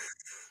 Yeah.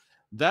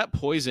 That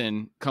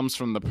poison comes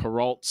from the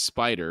peralt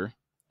spider,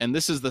 and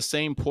this is the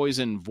same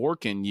poison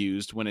Vorkin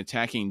used when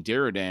attacking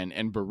Daradan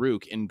and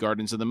Baruch in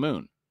Gardens of the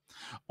Moon.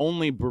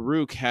 Only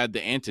Baruch had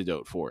the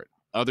antidote for it.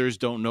 Others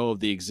don't know of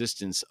the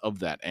existence of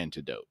that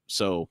antidote.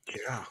 So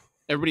yeah,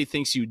 everybody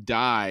thinks you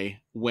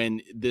die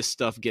when this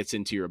stuff gets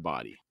into your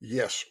body.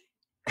 Yes.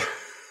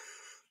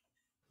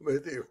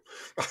 With you.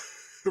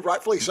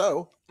 Rightfully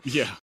so.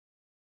 Yeah.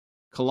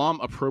 Kalam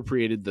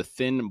appropriated the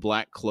thin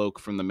black cloak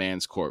from the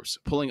man's corpse,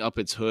 pulling up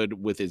its hood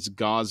with its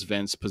gauze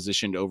vents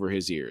positioned over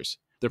his ears.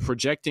 The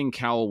projecting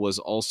cowl was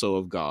also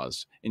of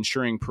gauze,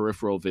 ensuring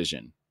peripheral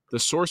vision. The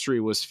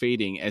sorcery was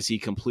fading as he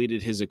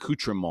completed his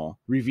accoutrement,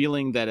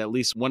 revealing that at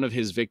least one of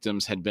his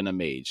victims had been a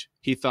mage.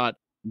 He thought,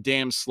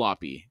 damn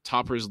sloppy,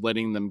 Topper's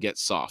letting them get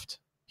soft.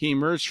 He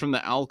emerged from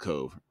the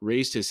alcove,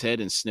 raised his head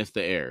and sniffed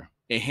the air.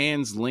 A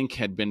hand's link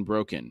had been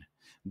broken.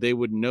 They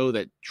would know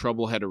that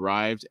trouble had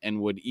arrived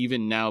and would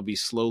even now be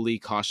slowly,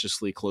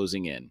 cautiously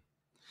closing in.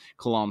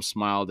 Kalam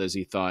smiled as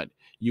he thought,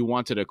 you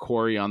wanted a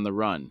quarry on the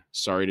run.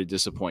 Sorry to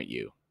disappoint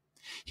you.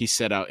 He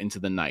set out into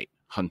the night,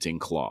 hunting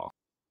Claw.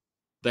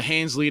 The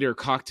Hand's leader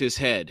cocked his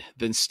head,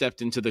 then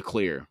stepped into the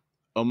clear.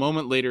 A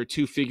moment later,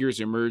 2 figures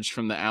emerged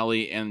from the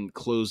alley and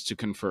closed to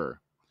confer.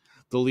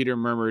 The leader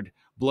murmured,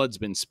 blood's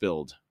been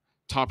spilled.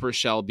 Topper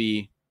shall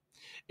be...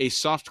 A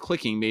soft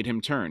clicking made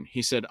him turn.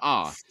 He said,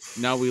 ah,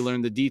 now we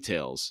learn the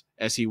details,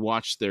 as he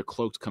watched their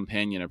cloaked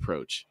companion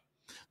approach.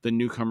 The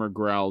newcomer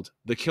growled,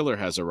 the killer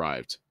has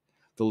arrived.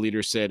 The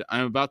leader said,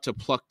 I'm about to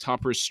pluck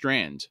Topper's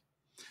strand.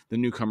 The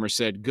newcomer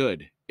said,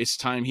 good, it's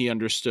time he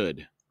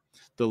understood.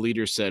 The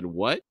leader said,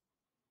 what?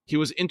 He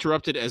was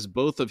interrupted as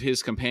both of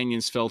his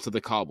companions fell to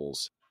the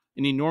cobbles.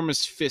 An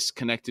enormous fist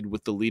connected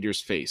with the leader's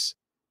face.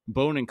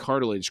 Bone and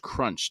cartilage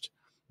crunched.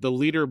 The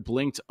leader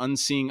blinked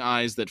unseeing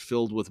eyes that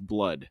filled with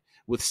blood.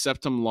 With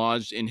septum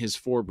lodged in his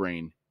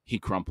forebrain, he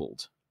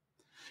crumpled.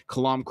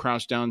 Kalam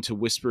crouched down to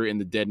whisper in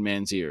the dead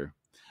man's ear.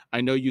 I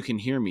know you can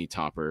hear me,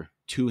 Topper.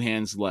 2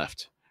 hands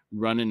left.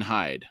 Run and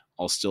hide.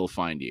 I'll still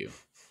find you.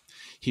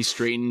 He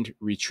straightened,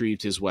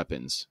 retrieved his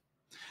weapons.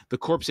 The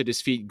corpse at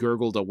his feet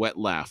gurgled a wet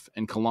laugh,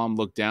 and Kalam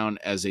looked down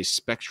as a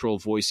spectral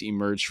voice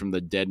emerged from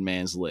the dead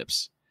man's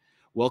lips.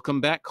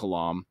 Welcome back,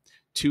 Kalam.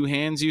 2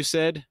 hands, you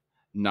said?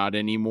 Not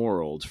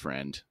anymore, old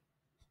friend.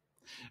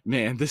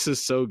 Man, this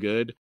is so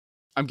good.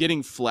 I'm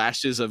getting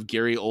flashes of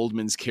Gary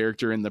Oldman's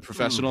character in The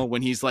Professional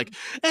when he's like,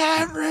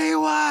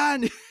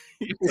 everyone!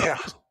 You know?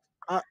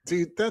 Yeah.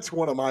 Dude, that's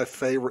one of my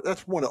favorite.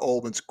 That's one of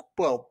Oldman's.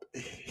 Well,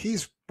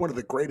 he's one of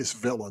the greatest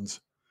villains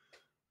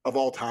of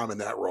all time in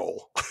that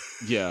role.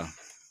 Yeah.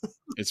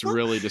 It's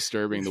really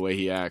disturbing the way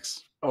he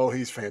acts. Oh,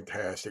 he's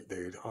fantastic,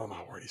 dude. Oh,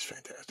 my word, he's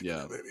fantastic in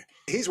that movie.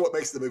 He's what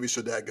makes the movie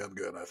so dadgum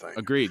good, I think.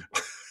 Agreed.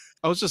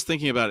 I was just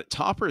thinking about it.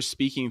 Topper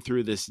speaking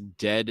through this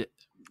dead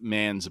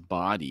man's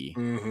body.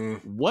 Mm-hmm.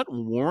 What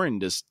Warren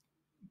does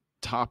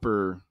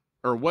Topper,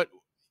 or what,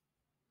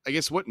 I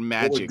guess, what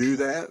magic what would do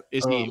that?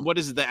 Is he? What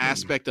is the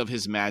aspect of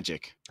his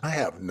magic? I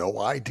have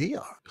no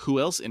idea. Who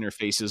else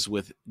interfaces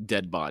with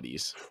dead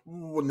bodies?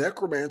 Well,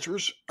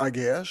 necromancers, I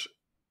guess.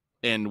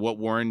 And what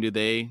Warren do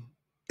they?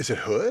 Is it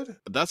Hood?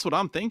 That's what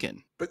I'm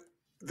thinking. But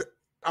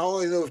I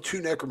only know of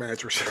 2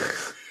 necromancers.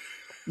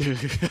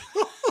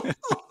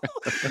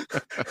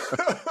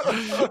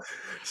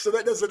 So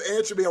that doesn't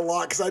answer me a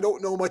lot because I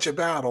don't know much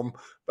about them.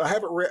 But I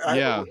haven't read.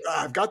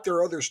 I've got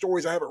their other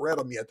stories. I haven't read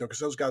them yet though because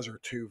those guys are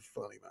too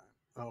funny,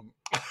 man.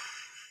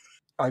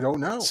 I don't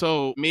know.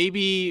 So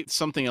maybe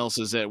something else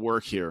is at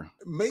work here.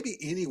 Maybe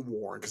any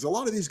Warren, because a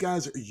lot of these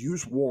guys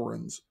use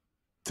Warrens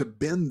to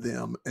bend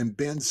them and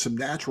bend some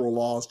natural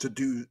laws to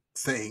do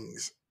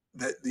things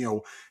that, you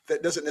know,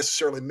 that doesn't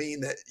necessarily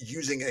mean that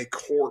using a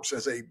corpse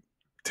as a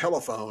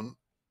telephone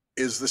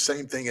is the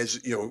same thing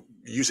as, you know,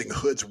 using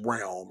Hood's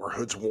realm or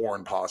Hood's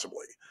Warren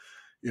possibly.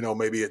 You know,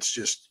 maybe it's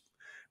just,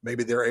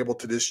 maybe they're able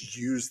to just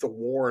use the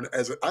Warren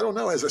as I don't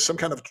know, as some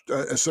kind of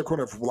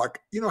like,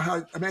 you know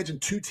how, imagine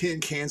 2 tin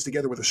cans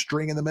together with a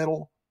string in the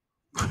middle.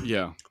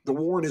 Yeah. The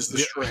Warren is the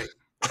string.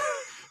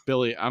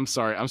 Billy, I'm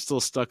sorry. I'm still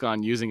stuck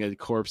on using a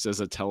corpse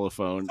as a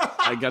telephone.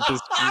 I got this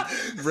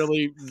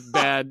really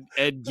bad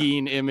Ed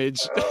Gein image.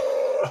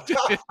 In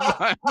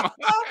my mind.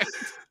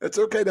 It's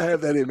okay to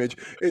have that image.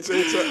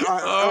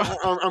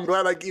 I'm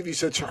glad I give you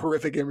such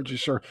horrific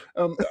images, sir.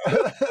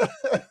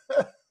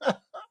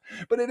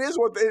 But it is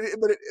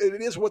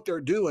what they're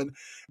doing.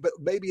 But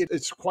maybe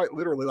it's quite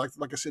literally like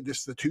I said,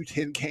 just the 2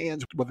 tin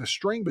cans with a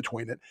string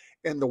between it,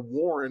 and the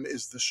Warren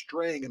is the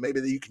string, and maybe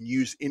that you can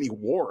use any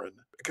Warren.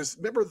 Because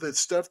remember the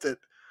stuff that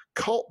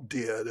Cult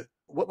did.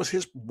 What was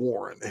his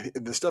Warren?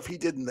 The stuff he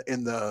did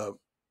in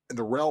in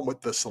the realm with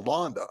the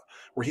Salanda,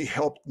 where he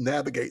helped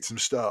navigate some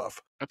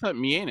stuff. I thought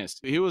Mianus,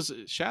 he was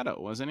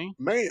Shadow, wasn't he?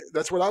 Man,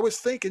 that's what I was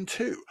thinking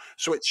too.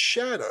 So it's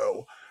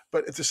Shadow,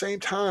 but at the same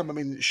time, I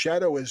mean,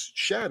 Shadow is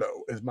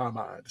my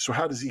mind. So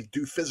how does he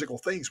do physical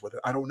things with it?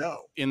 I don't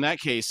know. In that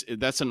case,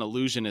 that's an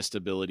illusionist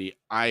ability,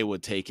 I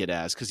would take it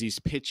as, because he's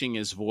pitching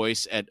his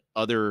voice at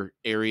other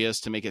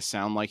areas to make it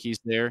sound like he's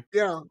there.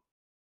 Yeah.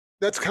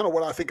 That's kind of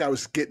what I think I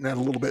was getting at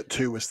a little bit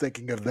too, was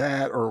thinking of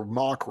that or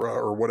Makra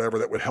or whatever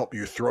that would help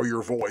you throw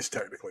your voice.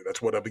 Technically,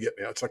 that's what I'd be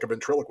getting at. It's like a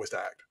ventriloquist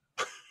act,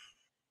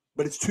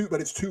 but it's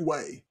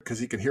two-way because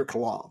he can hear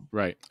Kalam.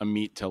 Right, a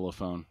meat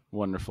telephone.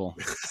 Wonderful.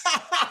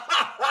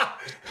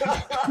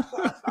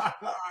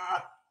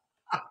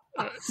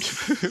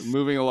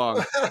 Moving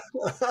along.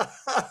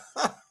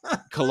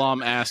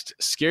 Kalam asked,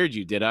 "Scared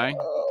you, did I?"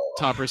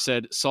 Topper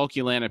said,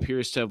 "Sulkyland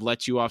appears to have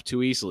let you off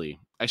too easily.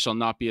 I shall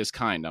not be as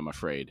kind, I'm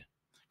afraid."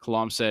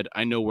 Kalam said,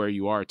 "I know where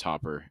you are,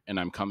 Topper, and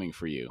I'm coming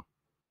for you."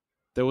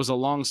 There was a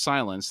long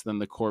silence, then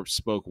the corpse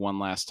spoke one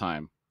last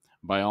time.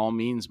 "By all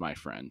means, my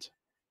friend."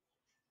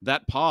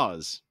 That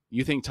pause.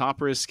 You think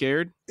Topper is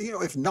scared? You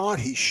know, if not,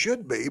 he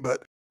should be,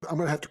 but I'm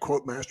going to have to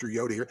quote Master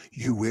Yoda here.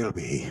 You will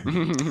be.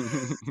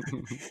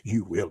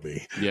 You will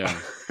be. Yeah.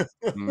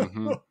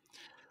 Mm-hmm.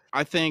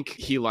 I think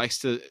he likes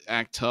to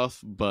act tough,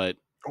 but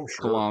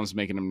Kalam's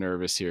making him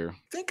nervous here.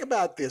 Think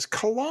about this.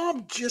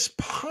 Kalam just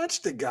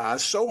punched a guy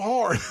so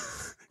hard,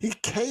 he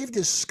caved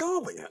his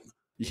skull in.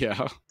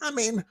 Yeah. I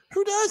mean,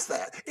 who does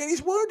that? And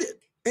he's wounded.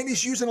 And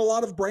he's using a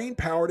lot of brain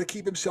power to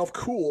keep himself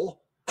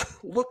cool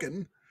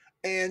looking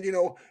and, you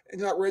know,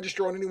 not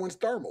register on anyone's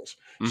thermals.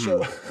 Mm-hmm.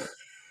 So,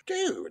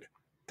 dude,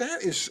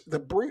 that is the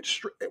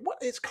brute.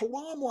 What is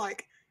Kalam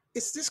like?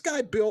 Is this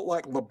guy built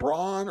like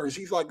LeBron, or is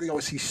he like, you know,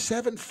 is he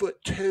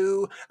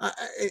 7'2"?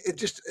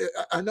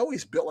 I know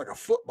he's built like a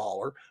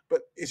footballer,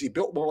 but is he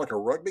built more like a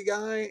rugby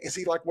guy? Is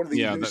he like one of the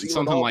New Zealand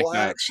something All like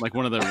Blacks? That, like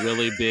one of the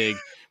really big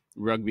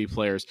rugby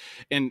players.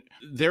 And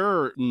there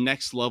are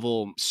next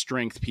level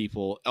strength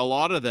people, a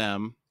lot of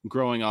them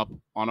growing up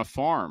on a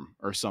farm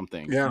or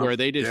something, where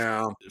they did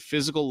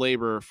physical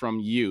labor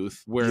from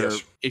youth, where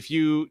if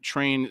you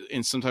train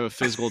in some type of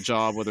physical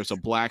job, whether it's a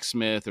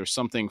blacksmith or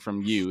something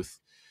from youth,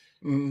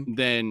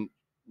 then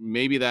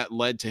maybe that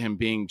led to him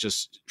being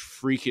just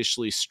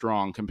freakishly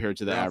strong compared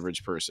to the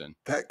average person.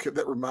 That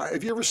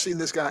have you ever seen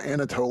this guy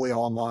Anatoly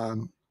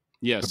online?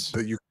 Yes.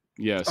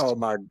 Yes. Oh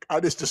my!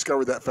 I just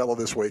discovered that fellow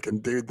this week,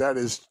 and dude,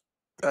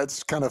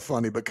 that's kind of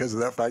funny because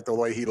of that fact, the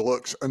way he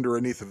looks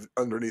underneath,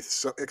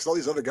 because all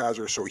these other guys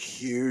are so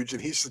huge,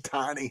 and he's so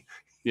tiny.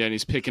 Yeah, and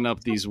he's picking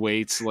up these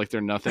weights like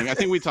they're nothing. I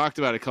think we talked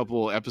about a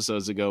couple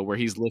episodes ago where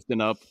he's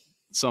lifting up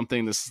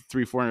something that's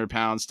 300-400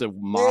 pounds to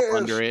mop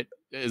under it.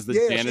 Is the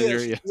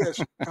janitor? Yes.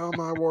 Oh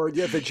my word!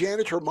 Yeah, the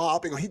janitor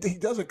mopping. He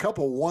does a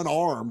couple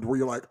one-armed where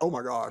you're like, oh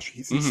my gosh,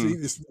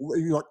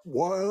 you're like,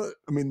 what?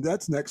 I mean,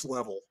 that's next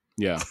level.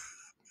 Yeah,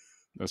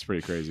 that's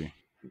pretty crazy.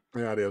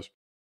 Yeah, it is.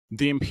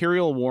 The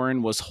Imperial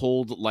Warren was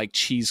holed like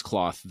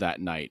cheesecloth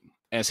that night,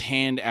 as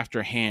hand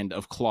after hand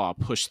of claw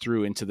pushed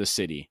through into the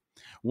city.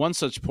 One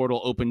such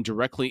portal opened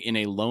directly in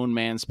a lone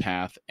man's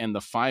path, and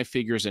the 5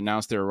 figures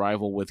announced their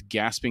arrival with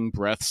gasping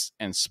breaths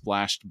and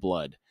splashed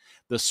blood.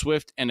 The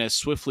swift and as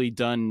swiftly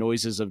done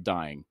noises of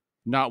dying.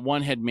 Not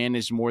one had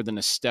managed more than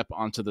a step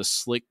onto the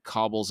slick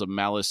cobbles of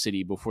Malaz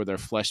City before their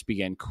flesh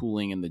began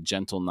cooling in the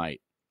gentle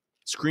night.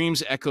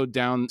 Screams echoed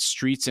down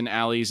streets and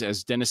alleys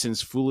as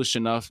denizens foolish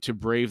enough to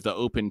brave the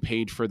open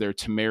paid for their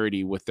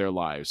temerity with their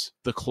lives.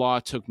 The claw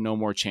took no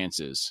more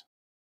chances.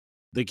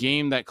 The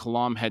game that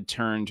Kalam had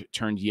turned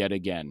yet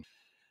again.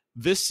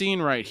 This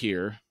scene right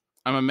here,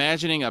 I'm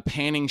imagining a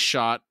panning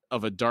shot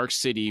of a dark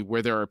city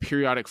where there are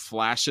periodic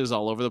flashes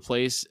all over the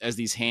place as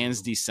these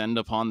hands descend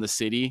upon the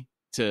city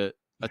to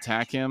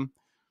attack him.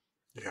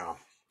 Yeah.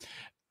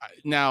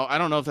 Now, I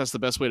don't know if that's the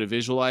best way to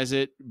visualize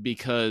it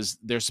because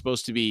they're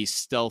supposed to be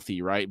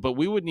stealthy, right? But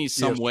we would need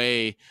some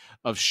way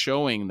of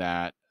showing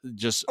that,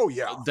 just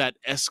that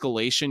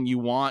escalation. You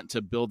want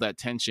to build that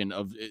tension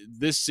of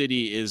this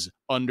city is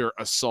under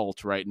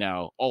assault right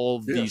now. All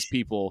of these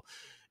people,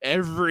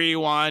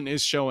 everyone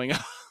is showing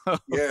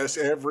up. Yes,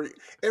 every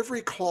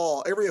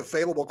claw, every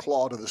available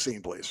claw to the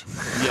scene, please.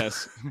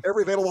 Yes.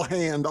 Every available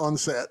hand on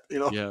set, you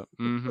know. Yeah.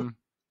 Mm-hmm.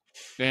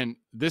 And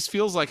this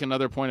feels like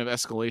another point of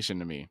escalation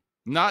to me.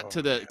 Not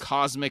to the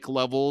cosmic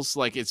levels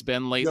like it's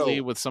been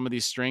lately with some of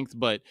these strength,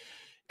 but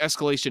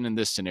escalation in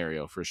this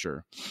scenario for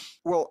sure.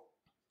 Well,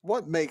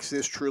 what makes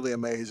this truly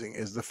amazing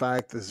is the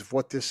fact is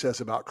what this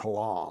says about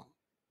Kalam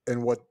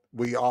and what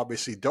we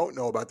obviously don't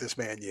know about this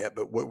man yet,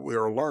 but what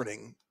we're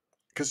learning.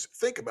 Because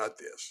think about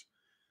this.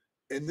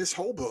 In this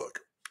whole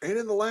book and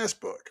in the last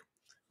book,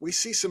 we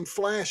see some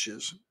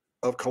flashes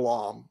of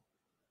Kalam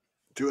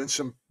doing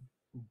some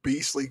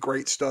beastly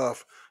great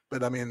stuff.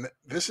 But I mean,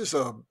 this is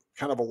a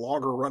kind of a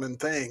longer running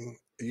thing.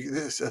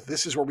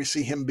 This is where we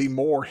see him be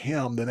more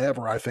him than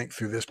ever, I think,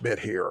 through this bit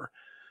here.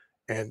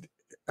 And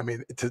I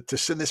mean, to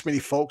send this many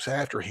folks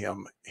after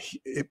him,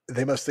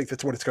 they must think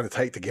that's what it's going to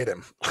take to get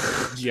him.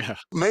 Yeah.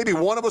 Maybe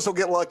one of us will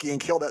get lucky and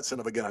kill that son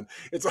of a gun.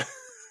 It's like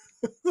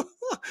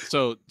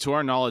So, to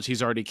our knowledge,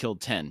 he's already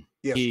killed 10.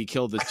 Yes. He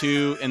killed the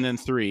 2 and then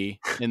 3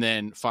 and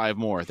then 5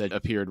 more that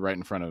appeared right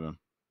in front of him.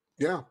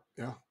 Yeah.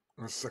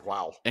 It's like,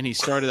 wow. And he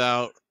started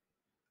out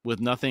with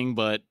nothing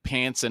but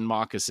pants and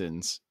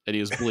moccasins, and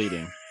he was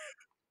bleeding.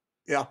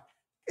 Yeah.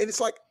 And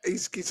it's like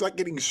he's like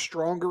getting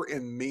stronger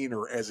and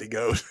meaner as he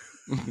goes.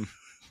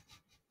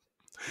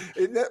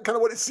 Isn't that kind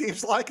of what it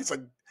seems like? It's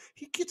like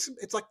he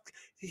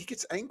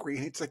gets angry,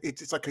 and it's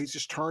like he's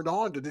just turned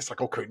on to this.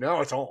 Like, okay,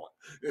 now it's on.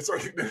 It's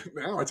like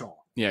now it's on.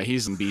 Yeah,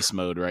 he's in beast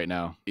mode right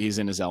now. He's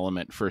in his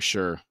element for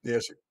sure.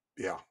 Yes,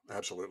 yeah,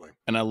 absolutely.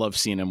 And I love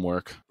seeing him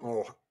work.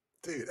 Oh,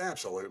 dude,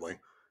 absolutely.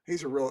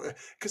 He's a real,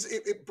 because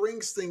it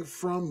brings things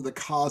from the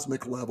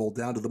cosmic level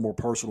down to the more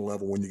personal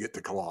level when you get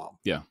to Kamraun.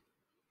 Yeah.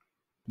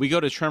 We go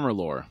to Tremor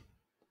lore.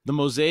 The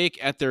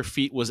mosaic at their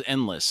feet was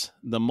endless,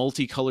 the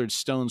multicolored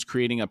stones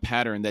creating a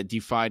pattern that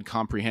defied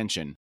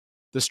comprehension,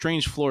 the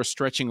strange floor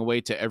stretching away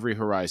to every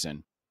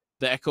horizon.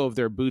 The echo of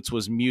their boots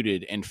was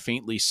muted and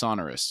faintly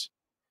sonorous.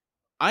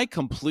 I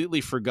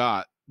completely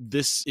forgot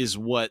this is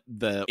what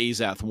the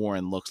Azath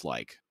Warren looks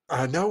like.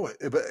 I know it,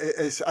 but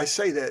as I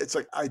say that, it's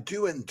like I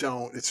do and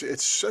don't.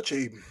 It's such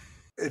a,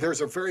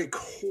 there's a very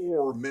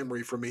core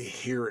memory for me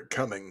here at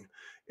coming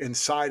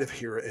inside of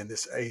here in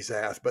this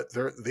Azath, but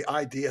the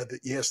idea that,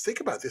 yes, think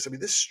about this. I mean,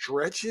 this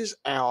stretches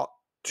out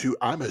to,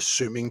 I'm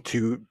assuming,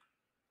 to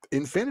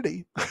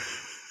infinity.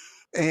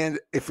 And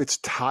if it's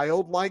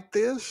tiled like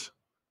this,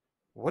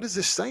 what is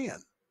this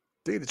saying?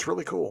 Dude, it's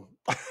really cool.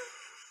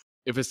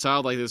 If it's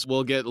tiled like this,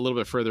 we'll get a little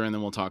bit further and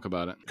then we'll talk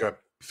about it. Okay.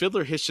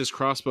 Fiddler hitched his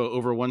crossbow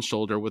over one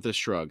shoulder with a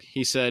shrug.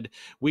 He said,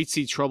 "We'd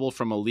see trouble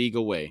from a league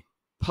away."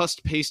 Pus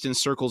paced in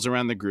circles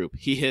around the group.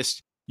 He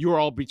hissed, "You are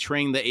all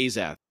betraying the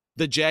Azath.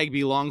 The jag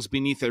belongs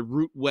beneath a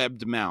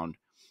root-webbed mound.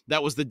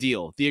 That was the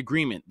deal, the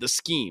agreement, the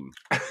scheme."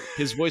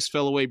 His voice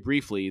fell away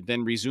briefly,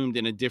 then resumed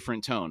in a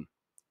different tone.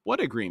 "What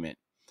agreement?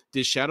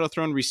 Did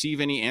Shadowthrone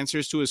receive any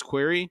answers to his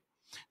query?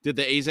 Did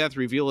the Azath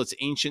reveal its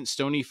ancient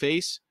stony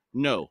face?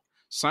 No.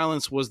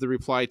 Silence was the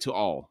reply to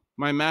all.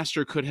 My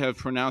master could have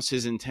pronounced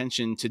his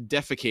intention to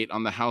defecate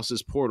on the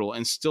house's portal,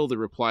 and still the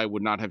reply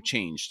would not have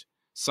changed.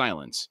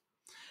 Silence.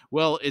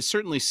 Well, it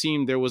certainly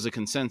seemed there was a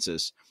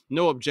consensus.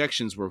 No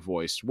objections were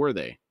voiced, were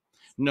they?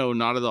 No,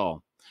 not at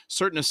all.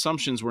 Certain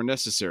assumptions were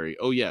necessary.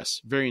 Oh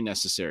yes, very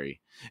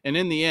necessary. And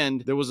in the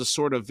end, there was a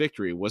sort of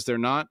victory, was there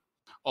not?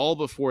 All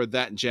before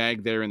that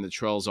jag there in the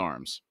Trell's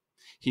arms.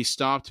 He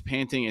stopped,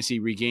 panting as he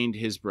regained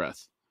his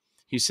breath.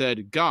 He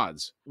said,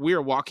 "Gods, we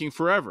are walking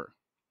forever."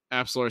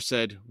 Apsalar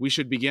said, "We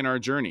should begin our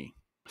journey."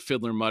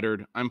 Fiddler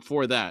muttered, "I'm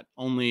for that,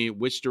 only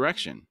which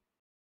direction?"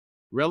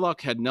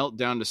 Relok had knelt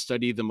down to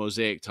study the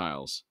mosaic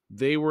tiles.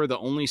 They were the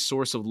only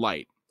source of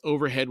light.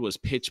 Overhead was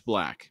pitch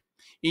black.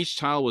 Each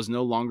tile was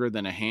no longer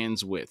than a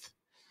hand's width.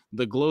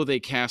 The glow they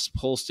cast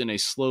pulsed in a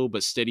slow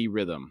but steady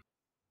rhythm.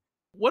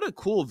 What a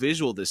cool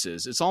visual this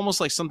is. It's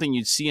almost like something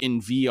you'd see in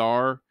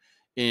VR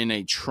in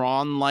a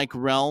Tron-like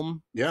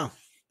realm. Yeah,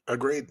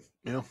 agreed.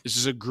 Yeah. This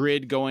is a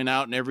grid going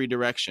out in every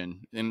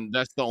direction, and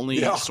that's the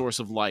only source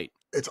of light.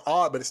 It's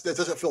odd, but it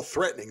doesn't feel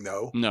threatening,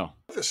 though. No.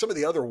 Some of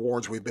the other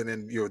warns we've been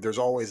in, there's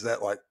always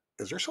that, like,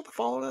 is there something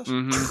following us?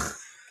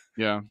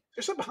 Mm-hmm. Yeah.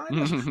 There's something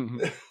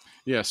behind us.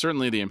 Yeah,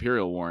 certainly the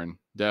Imperial Warren.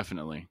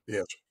 Definitely.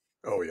 Yes.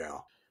 Oh, yeah.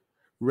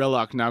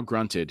 Relok now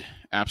grunted.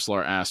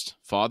 Apsalar asked,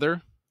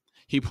 "Father?"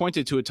 He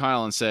pointed to a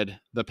tile and said,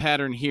 "The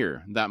pattern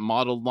here, that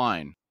mottled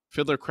line."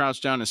 Fiddler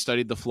crouched down and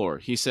studied the floor.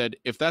 He said,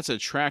 "If that's a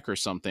track or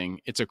something,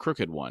 it's a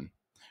crooked one."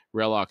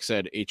 Relok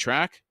said, "A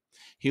track?"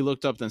 He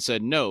looked up and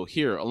said, "No,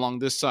 here, along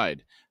this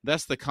side.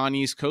 That's the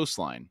Khanese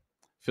coastline."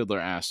 Fiddler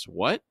asked,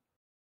 "What?"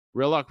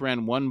 Relok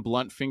ran one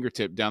blunt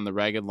fingertip down the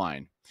ragged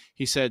line.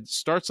 He said,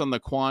 "Starts on the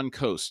Quan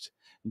coast,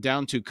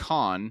 down to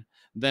Khan,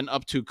 then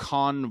up to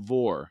Khan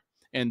Vor.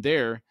 And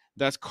there,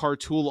 that's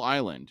Kartul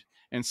Island.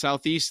 And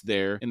southeast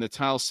there, in the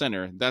tile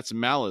center, that's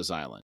Malaz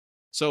Island."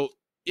 So,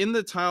 in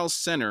the tile's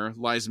center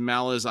lies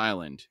Malaz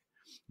Island.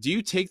 Do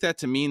you take that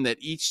to mean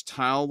that each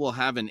tile will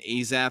have an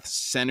Azath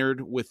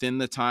centered within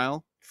the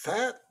tile?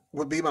 That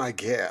would be my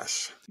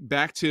guess.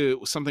 Back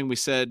to something we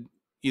said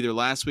either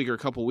last week or a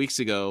couple weeks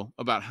ago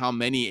about how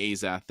many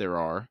Azath there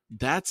are.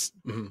 That's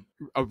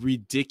a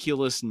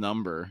ridiculous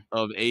number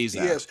of Azath.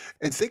 Yes,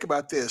 and think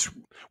about this.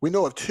 We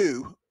know of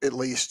 2, at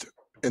least,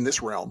 in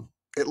this realm.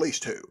 At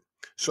least 2.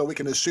 So we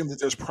can assume that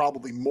there's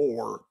probably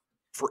more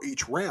for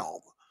each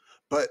realm.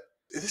 But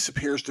this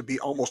appears to be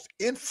almost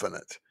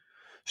infinite.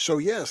 So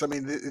yes, I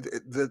mean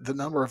the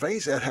number of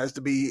Azath has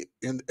to be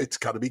it's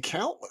got to be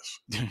countless.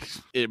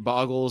 It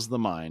boggles the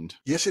mind.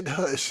 Yes, it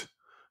does.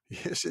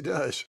 Yes, it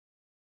does.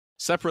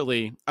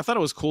 Separately, I thought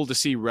it was cool to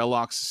see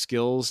Relok's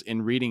skills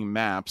in reading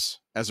maps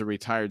as a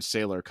retired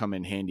sailor come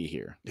in handy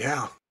here.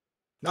 Yeah,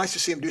 nice to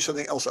see him do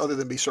something else other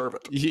than be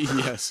servant.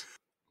 Yes.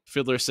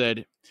 Fiddler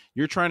said,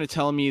 "You're trying to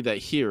tell me that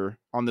here,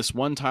 on this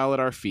one tile at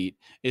our feet,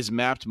 is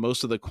mapped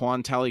most of the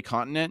Quan Tali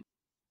continent?"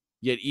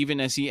 Yet even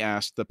as he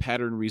asked, the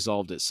pattern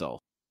resolved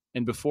itself,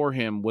 and before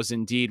him was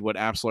indeed what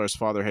Apsalar's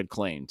father had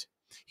claimed.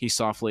 He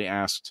softly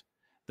asked,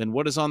 "Then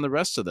what is on the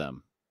rest of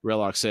them?"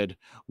 Relok said,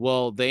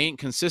 well, they ain't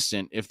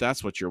consistent, if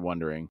that's what you're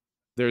wondering.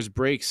 There's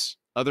breaks,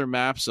 other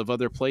maps of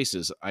other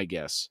places, I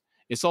guess.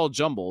 It's all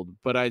jumbled,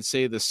 but I'd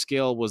say the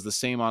scale was the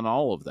same on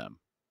all of them.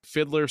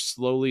 Fiddler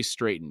slowly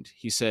straightened.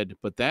 He said,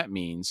 but that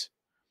means...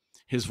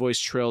 His voice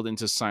trailed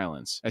into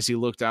silence as he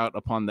looked out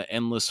upon the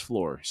endless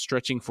floor,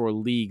 stretching for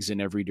leagues in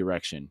every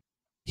direction.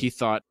 He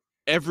thought,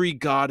 every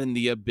god in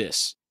the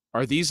abyss.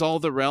 Are these all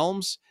the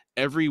realms?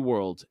 Every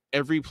world,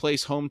 every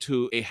place home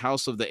to a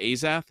house of the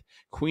Azath?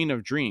 Queen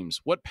of dreams,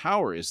 what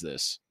power is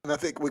this? And I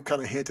think we've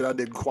kind of hinted, I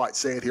didn't quite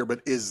say it here,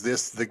 but is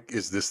this the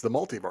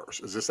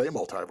multiverse? Is this a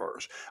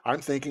multiverse?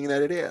 I'm thinking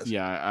that it is.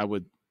 Yeah, I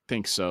would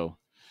think so.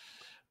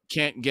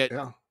 Can't get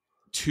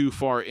too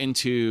far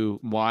into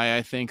why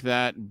I think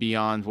that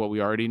beyond what we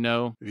already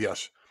know.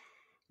 Yes.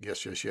 But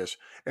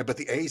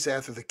the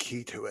Azath are the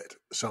key to it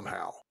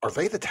somehow. Are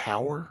they the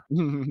tower?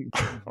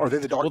 Are they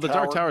the Dark Tower? Well, the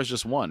Dark Tower is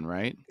just one,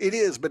 right? It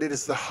is, but it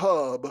is the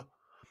hub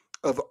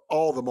of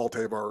all the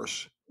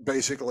multiverse,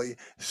 basically.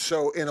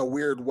 So in a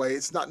weird way,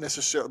 it's not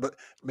necessarily, but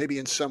maybe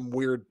in some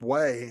weird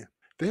way,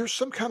 there's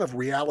some kind of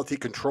reality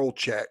control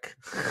check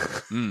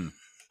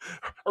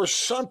or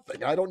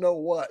something. I don't know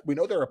what. We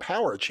know they're a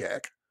power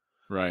check.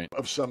 Right.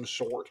 Of some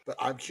sort, but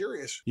I'm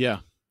curious. Yeah.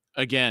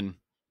 Again,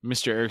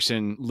 Mr.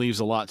 Erikson leaves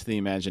a lot to the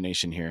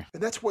imagination here.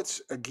 And that's what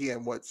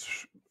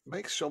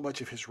makes so much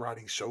of his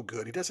writing so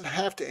good. He doesn't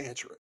have to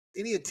answer it.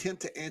 Any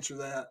attempt to answer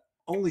that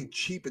only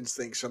cheapens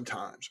things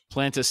sometimes.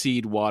 Plant a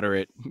seed, water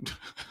it.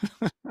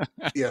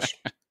 Yes.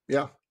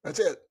 Yeah, that's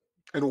it.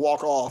 And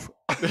walk off.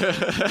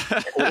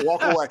 Or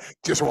walk away.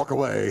 Just walk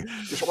away.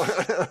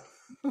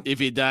 If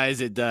it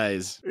dies, it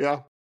dies. Yeah.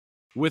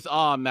 With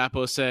awe,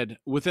 Mappo said,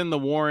 within the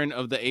warren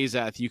of the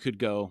Azath, you could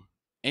go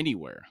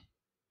anywhere.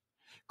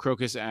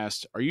 Crocus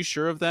asked, are you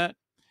sure of that?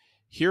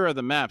 Here are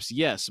the maps,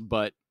 yes,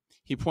 but...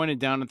 He pointed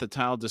down at the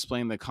tile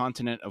displaying the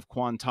continent of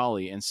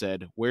Quantali and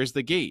said, where's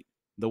the gate?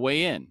 The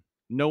way in.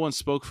 No one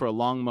spoke for a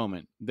long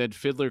moment. Then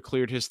Fiddler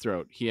cleared his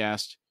throat. He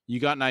asked, you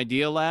got an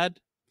idea, lad?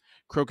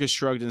 Crocus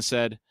shrugged and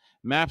said,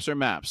 maps are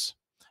maps.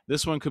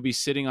 This one could be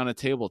sitting on a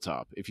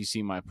tabletop, if you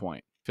see my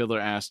point. Fiddler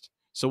asked,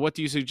 so what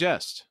do you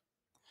suggest?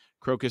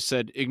 Crocus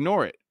said,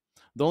 ignore it.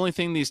 The only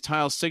thing these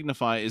tiles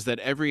signify is that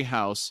every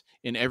house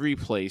in every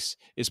place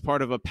is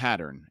part of a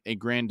pattern, a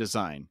grand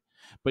design.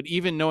 But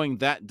even knowing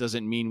that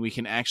doesn't mean we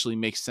can actually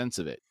make sense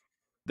of it.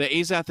 The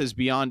Azath is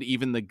beyond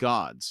even the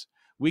gods.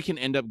 We can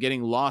end up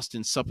getting lost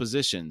in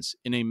suppositions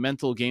in a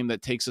mental game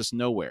that takes us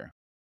nowhere.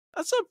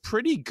 That's a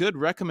pretty good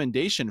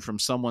recommendation from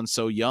someone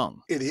so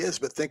young. It is,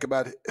 but think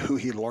about who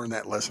he learned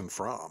that lesson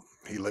from.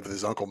 He lived with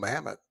his Uncle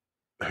Mammoth,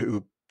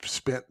 who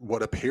spent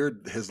what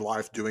appeared his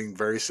life doing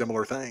very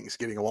similar things,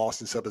 getting lost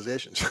in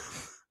suppositions.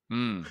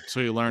 So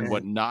he learned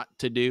what not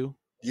to do?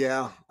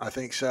 Yeah, I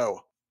think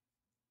so.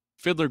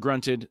 Fiddler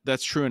grunted,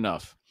 that's true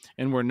enough,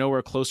 and we're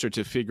nowhere closer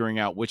to figuring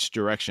out which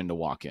direction to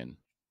walk in.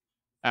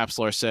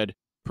 Apslar said,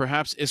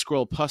 perhaps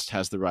Iskrel Pust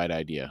has the right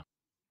idea.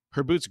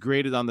 Her boots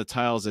grated on the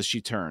tiles as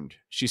she turned.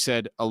 She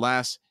said,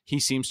 alas, he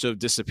seems to have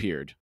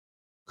disappeared.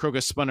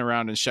 Crocus spun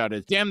around and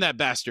shouted, damn that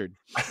bastard!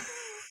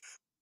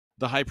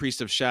 The High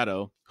Priest of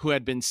Shadow, who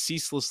had been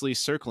ceaselessly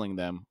circling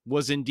them,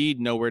 was indeed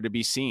nowhere to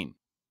be seen.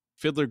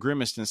 Fiddler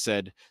grimaced and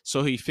said,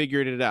 so he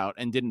figured it out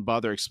and didn't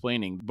bother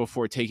explaining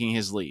before taking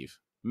his leave.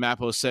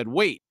 Mappo said,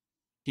 wait!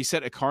 He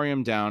set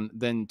Ikariam down,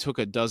 then took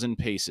a dozen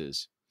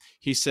paces.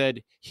 He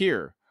said,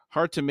 here,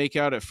 hard to make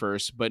out at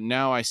first, but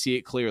now I see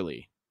it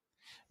clearly.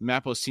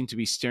 Mappo seemed to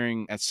be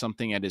staring at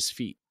something at his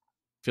feet.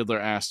 Fiddler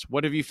asked,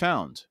 what have you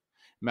found?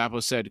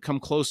 Mappo said, come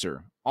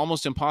closer.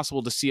 Almost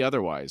impossible to see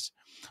otherwise,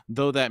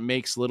 though that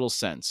makes little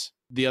sense.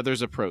 The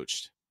others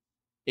approached.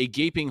 A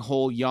gaping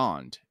hole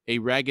yawned, a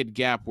ragged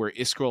gap where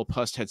Iskrel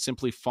Pust had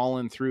simply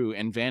fallen through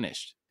and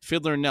vanished.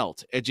 Fiddler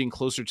knelt, edging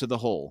closer to the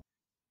hole.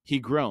 He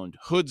groaned,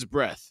 hood's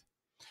breadth.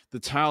 The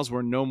tiles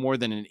were no more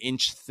than an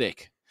inch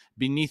thick.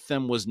 Beneath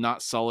them was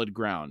not solid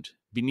ground.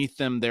 Beneath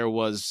them there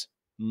was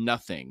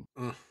nothing.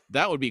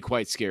 That would be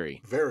quite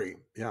scary. Very,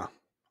 yeah.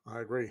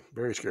 I agree.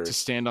 Very scary. To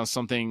stand on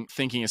something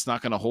thinking it's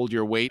not going to hold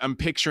your weight. I'm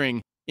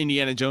picturing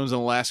Indiana Jones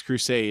and the Last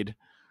Crusade,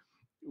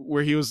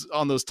 where he was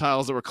on those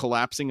tiles that were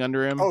collapsing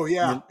under him. Oh,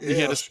 yeah. He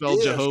had to spell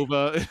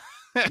Jehovah.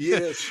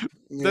 Yes.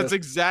 That's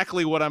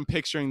exactly what I'm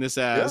picturing this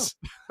as.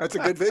 Yeah, that's a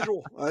good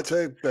visual. That's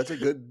a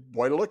good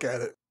way to look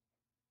at it.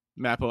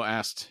 Mappo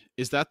asked,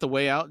 is that the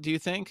way out, do you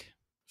think?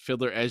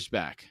 Fiddler edged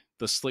back,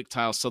 the slick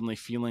tile suddenly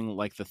feeling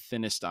like the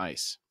thinnest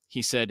ice.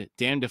 He said,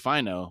 damned if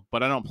I know,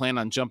 but I don't plan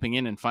on jumping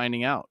in and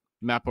finding out.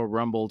 Mappo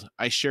rumbled,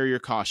 I share your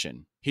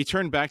caution. He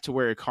turned back to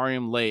where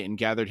Ikariam lay and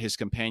gathered his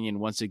companion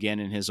once again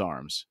in his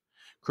arms.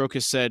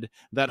 Crocus said,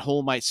 that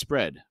hole might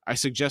spread. I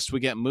suggest we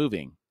get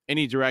moving.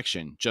 Any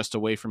direction, just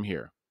away from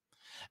here.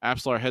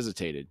 Apslar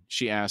hesitated.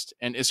 She asked,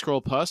 and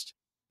Iskrel Pust?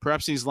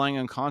 Perhaps he's lying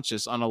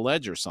unconscious on a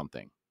ledge or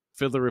something.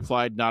 Fiddler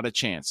replied, not a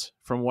chance.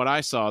 From what I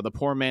saw, the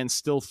poor man's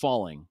still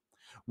falling.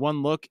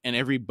 One look, and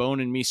every bone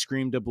in me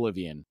screamed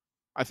oblivion.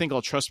 I think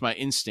I'll trust my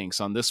instincts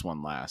on this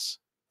one, lass.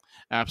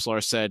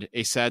 Apslar said,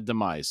 a sad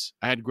demise.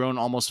 I had grown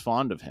almost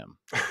fond of him.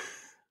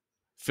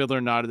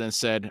 Fiddler nodded and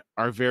said,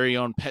 "Our very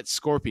own pet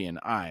scorpion,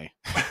 I."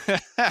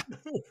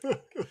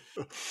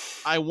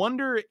 I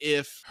wonder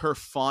if her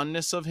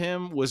fondness of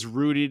him was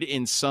rooted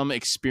in some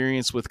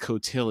experience with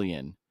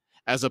Cotillion,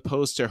 as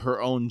opposed to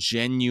her own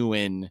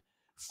genuine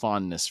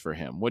fondness for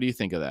him. What do you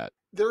think of that?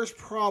 There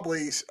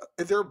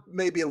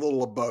may be a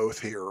little of both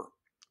here.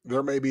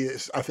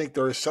 I think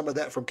there is some of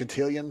that from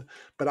Cotillion,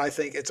 but I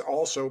think it's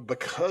also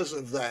because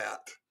of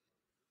that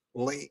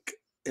link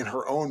in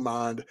her own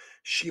mind,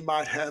 she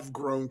might have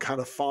grown kind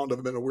of fond of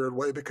him in a weird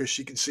way because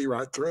she can see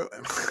right through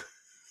him.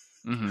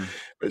 Mm-hmm.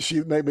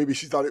 But maybe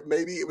she thought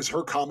maybe it was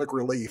her comic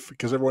relief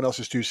because everyone else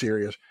is too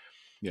serious.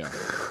 Yeah.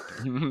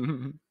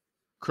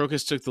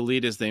 Crocus took the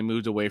lead as they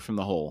moved away from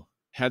the hole.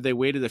 Had they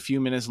waited a few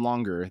minutes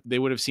longer, they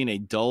would have seen a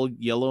dull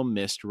yellow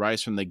mist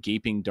rise from the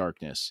gaping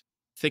darkness,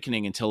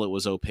 thickening until it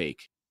was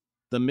opaque.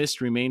 The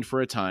mist remained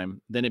for a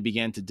time, then it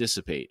began to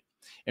dissipate,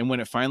 and when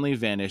it finally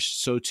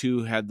vanished, so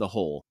too had the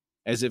hole,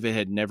 as if it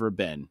had never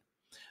been.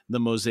 The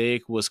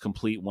mosaic was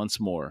complete once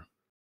more.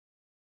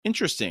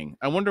 Interesting.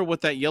 I wonder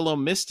what that yellow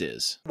mist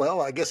is.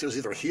 Well, I guess it was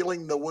either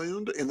healing the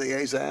wound in the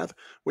Azath,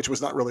 which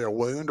was not really a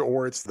wound,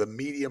 or it's the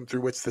medium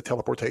through which the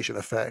teleportation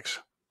affects.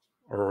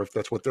 Or if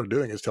that's what they're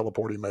doing is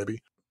teleporting,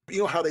 maybe. You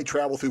know how they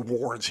travel through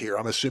warrens here?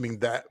 I'm assuming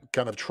that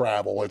kind of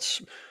travel.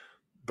 It's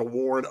the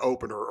warren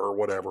opener or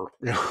whatever.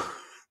 You know,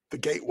 the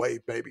gateway,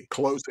 maybe,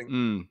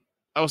 closing.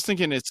 I was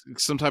thinking it's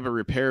some type of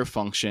repair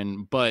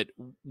function, but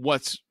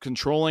what's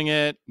controlling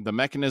it, the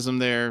mechanism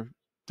there,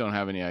 don't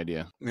have any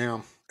idea.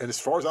 Yeah. And as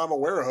far as I'm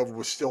aware of,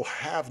 we still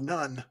have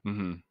none.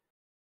 Mm-hmm.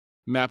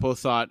 Mappo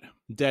thought,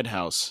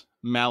 Deadhouse,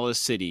 Malaz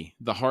City,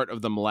 the heart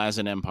of the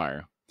Malazan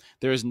Empire.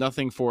 There is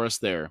nothing for us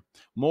there.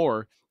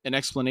 More, an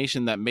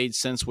explanation that made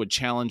sense would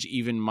challenge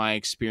even my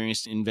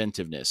experienced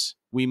inventiveness.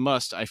 We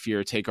must, I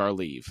fear, take our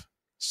leave.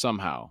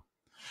 Somehow.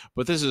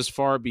 But this is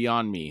far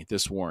beyond me,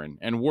 this warren,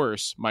 and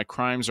worse, my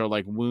crimes are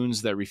like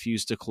wounds that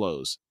refuse to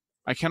close.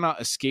 I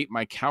cannot escape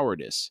my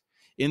cowardice.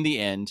 In the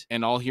end,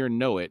 and all here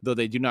know it, though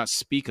they do not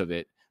speak of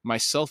it, my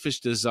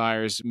selfish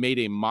desires made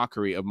a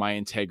mockery of my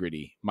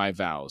integrity, my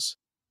vows.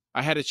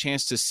 I had a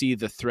chance to see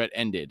the threat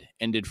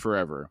ended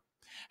forever.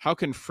 How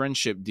can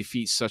friendship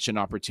defeat such an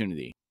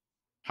opportunity?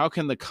 How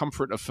can the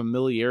comfort of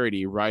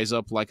familiarity rise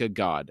up like a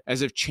god,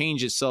 as if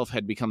change itself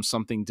had become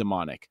something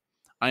demonic?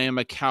 I am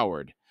a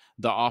coward.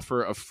 The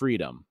offer of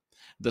freedom,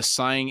 the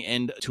sighing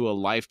end to a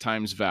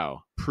lifetime's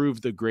vow,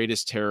 proved the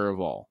greatest terror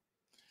of all.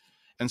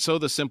 And so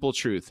the simple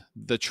truth,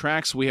 the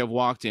tracks we have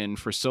walked in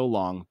for so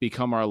long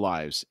become our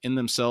lives, in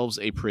themselves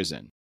a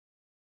prison.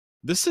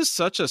 This is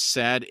such a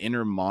sad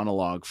inner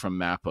monologue from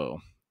Mappo.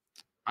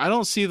 I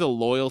don't see the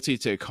loyalty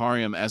to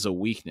Ikariam as a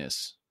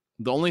weakness.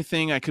 The only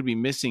thing I could be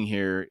missing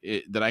here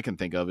that I can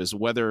think of is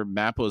whether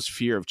Mappo's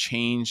fear of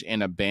change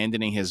and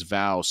abandoning his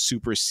vow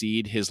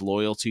supersede his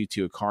loyalty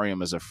to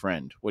Ikariam as a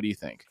friend. What do you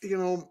think? You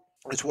know,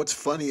 it's what's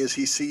funny is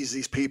he sees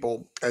these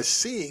people as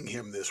seeing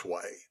him this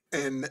way.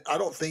 And I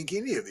don't think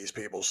any of these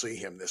people see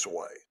him this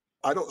way.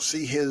 I don't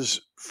see his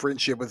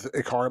friendship with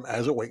Ikariam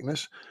as a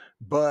weakness,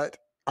 but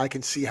I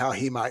can see how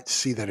he might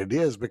see that it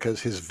is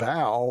because his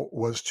vow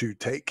was to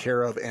take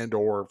care of and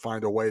or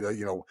find a way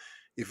to,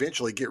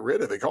 eventually get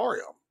rid of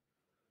Ikariam.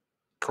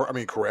 I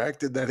mean,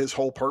 correct? Isn't that his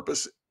whole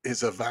purpose?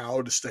 His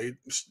avowed state,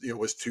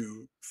 was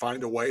to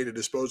find a way to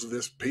dispose of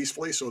this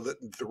peacefully so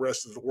that the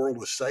rest of the world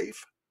was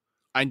safe?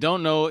 I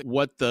don't know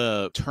what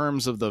the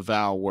terms of the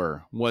vow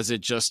were. Was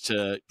it just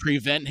to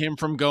prevent him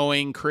from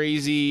going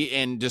crazy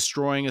and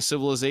destroying a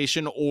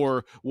civilization?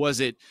 Or was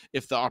it,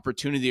 if the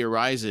opportunity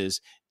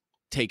arises,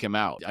 take him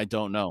out? I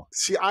don't know.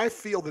 See, I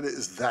feel that it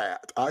is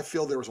that. I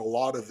feel there was a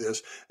lot of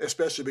this,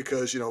 especially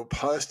because,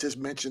 Pust has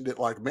mentioned it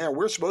like, man,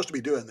 we're supposed to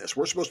be doing this.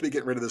 We're supposed to be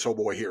getting rid of this old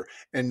boy here.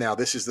 And now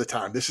this is the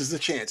time. This is the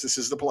chance. This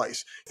is the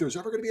place. If there's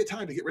ever going to be a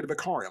time to get rid of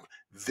Ikariam,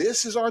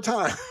 this is our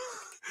time.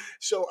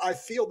 So I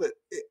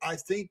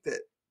think that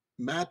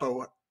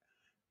Mappo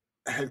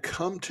had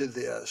come to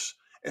this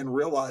and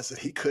realized that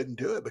he couldn't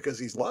do it because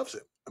he loves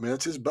him. I mean,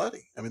 that's his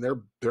buddy. I mean,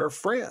 they're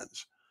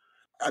friends.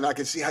 And I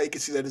can see how you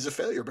can see that as a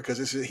failure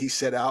because he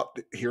set out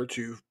here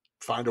to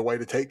find a way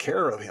to take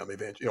care of him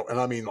eventually. And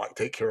I mean, like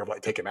take care of,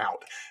 like take him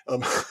out,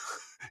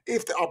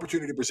 if the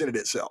opportunity presented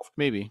itself.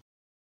 Maybe.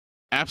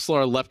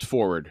 Apsalar leapt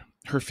forward,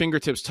 her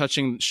fingertips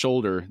touching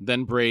shoulder,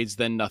 then braids,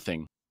 then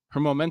nothing. Her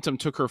momentum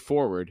took her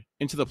forward,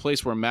 into the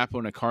place where Mappo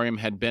and Ikariam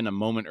had been a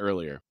moment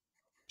earlier.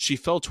 She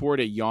fell toward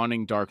a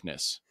yawning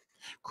darkness.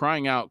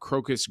 Crying out,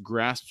 Crocus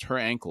grasped her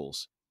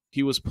ankles.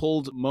 He was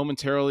pulled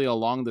momentarily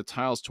along the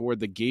tiles toward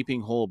the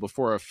gaping hole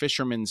before a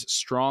fisherman's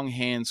strong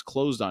hands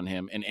closed on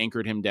him and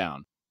anchored him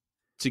down.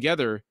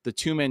 Together, the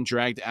two men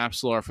dragged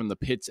Apsalar from the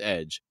pit's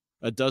edge.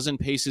 A dozen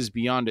paces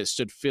beyond it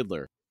stood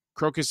Fiddler.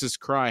 Crocus's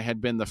cry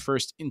had been the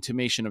first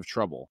intimation of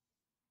trouble.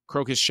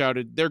 Crocus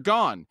shouted, "They're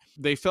gone!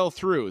 They fell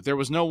through. There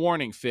was no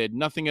warning, Fid,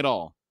 nothing at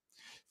all."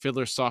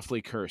 Fiddler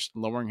softly cursed,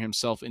 lowering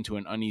himself into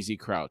an uneasy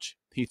crouch.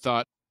 He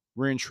thought,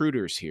 we're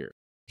intruders here.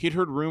 He'd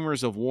heard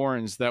rumors of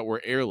warrens that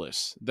were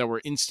airless, that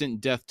were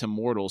instant death to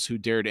mortals who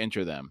dared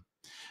enter them.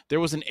 There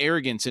was an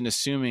arrogance in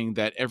assuming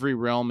that every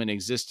realm in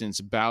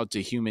existence bowed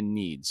to human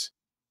needs.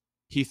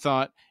 He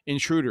thought,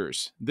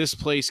 intruders, this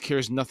place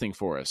cares nothing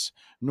for us,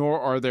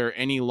 nor are there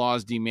any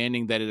laws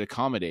demanding that it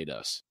accommodate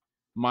us.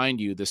 Mind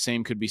you, the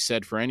same could be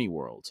said for any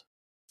world.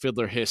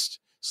 Fiddler hissed,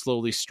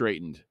 slowly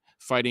straightened,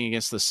 fighting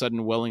against the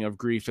sudden welling of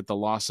grief at the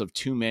loss of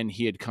two men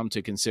he had come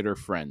to consider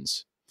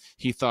friends.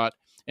 He thought,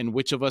 and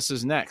which of us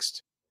is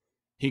next?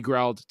 He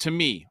growled, to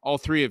me, all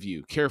three of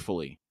you,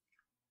 carefully.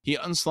 He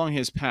unslung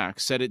his pack,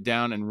 set it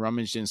down, and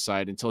rummaged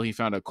inside until he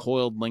found a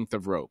coiled length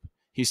of rope.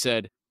 He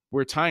said,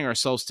 we're tying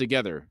ourselves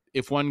together.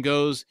 If one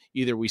goes,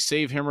 either we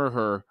save him or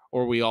her,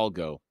 or we all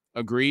go.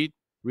 Agreed?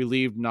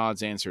 Relieved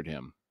nods answered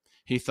him.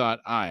 He thought,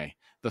 aye,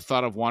 the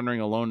thought of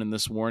wandering alone in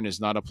this warren is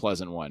not a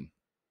pleasant one.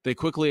 They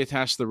quickly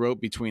attached the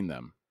rope between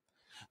them.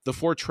 The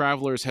four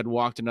travelers had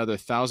walked another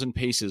 1,000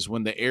 paces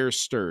when the air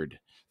stirred,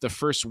 the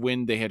first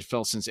wind they had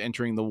felt since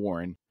entering the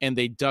warren, and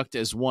they ducked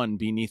as one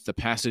beneath the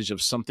passage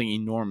of something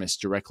enormous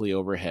directly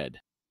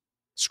overhead.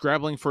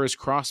 Scrabbling for his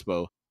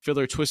crossbow,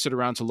 Fiddler twisted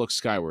around to look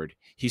skyward.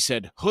 He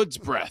said, Hood's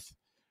breath!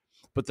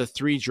 But the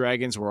three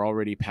dragons were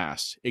already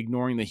past,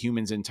 ignoring the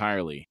humans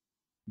entirely.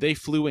 They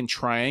flew in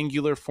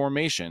triangular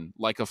formation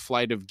like a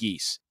flight of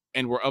geese,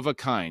 and were of a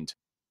kind,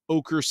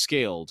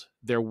 ochre-scaled,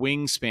 their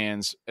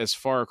wingspans as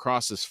far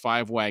across as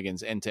 5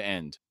 wagons end to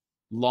end.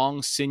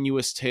 Long,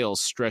 sinuous tails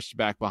stretched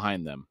back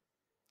behind them.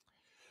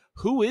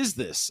 Who is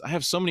this? I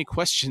have so many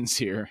questions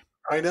here.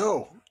 I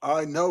know.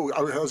 I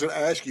was going to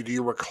ask you, do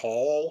you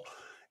recall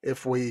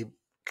if we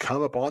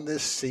come upon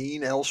this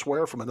scene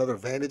elsewhere from another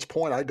vantage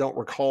point? I don't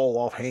recall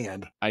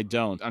offhand. I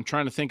don't. I'm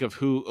trying to think of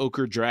who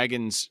ochre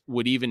dragons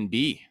would even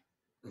be.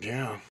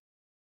 Yeah.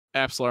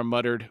 Apsalar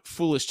muttered,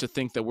 foolish to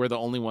think that we're the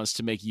only ones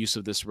to make use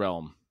of this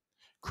realm.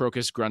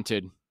 Crocus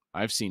grunted,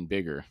 I've seen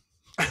bigger.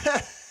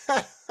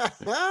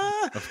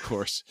 Of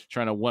course,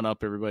 trying to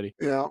one-up everybody.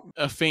 Yeah.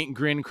 A faint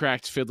grin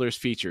cracked Fiddler's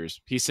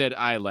features. He said,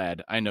 aye,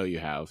 lad, I know you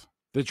have.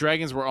 The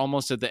dragons were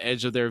almost at the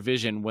edge of their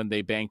vision when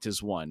they banked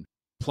as one,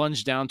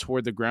 plunged down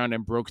toward the ground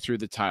and broke through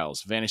the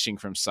tiles, vanishing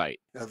from sight.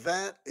 Now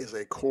that is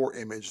a core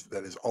image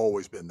that has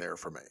always been there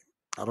for me.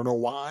 I don't know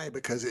why,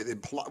 because it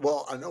implies,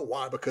 well, I know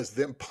why, because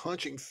them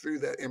punching through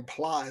that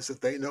implies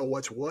that they know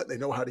what's what. They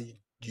know how to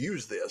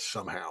use this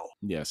somehow.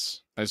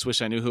 Yes. I just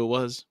wish I knew who it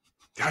was.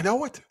 I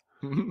know it.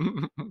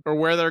 Or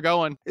where they're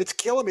going. It's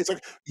killing me. It's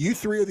like, you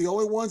three are the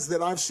only ones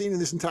that I've seen in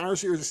this entire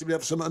series that seem to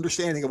have some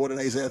understanding of what an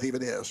Azeth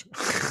even is.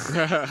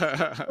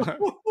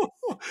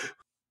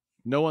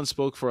 No one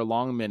spoke for a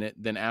long minute,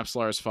 then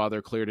Apsalar's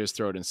father cleared his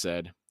throat and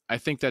said, I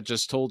think that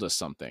just told us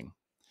something.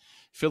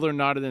 Fiddler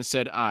nodded and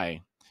said,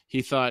 aye.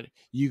 He thought,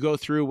 you go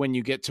through when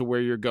you get to where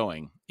you're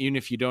going, even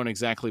if you don't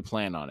exactly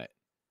plan on it.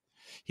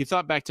 He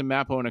thought back to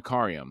Mappo and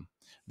Icarium.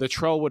 The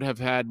Trull would have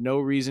had no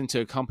reason to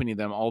accompany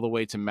them all the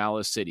way to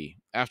Malaz City.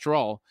 After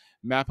all,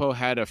 Mappo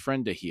had a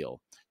friend to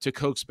heal, to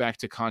coax back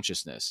to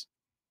consciousness.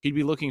 He'd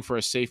be looking for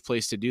a safe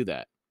place to do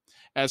that.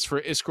 As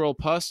for Iskril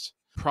Pust,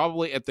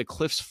 probably at the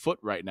cliff's foot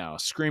right now,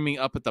 screaming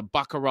up at the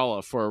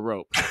Bacarala for a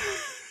rope.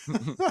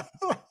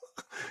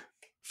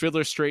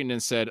 Fiddler straightened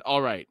and said,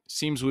 all right,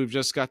 seems we've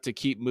just got to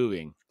keep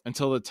moving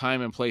until the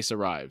time and place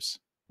arrives.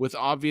 With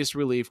obvious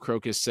relief,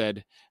 Crocus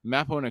said,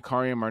 Mappo and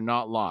Icarium are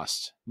not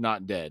lost,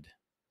 not dead.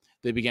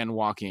 They began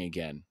walking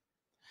again.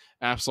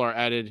 Apsalar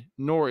added,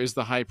 nor is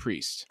the high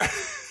priest.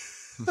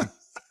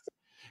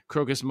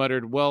 Crocus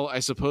muttered, well, I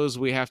suppose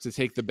we have to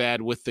take the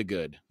bad with the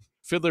good.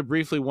 Fiddler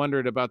briefly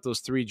wondered about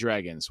those 3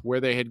 dragons, where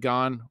they had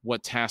gone,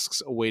 what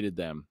tasks awaited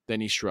them.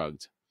 Then he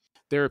shrugged.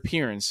 Their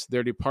appearance,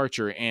 their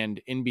departure,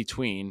 and, in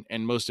between,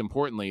 and most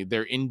importantly,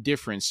 their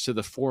indifference to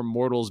the 4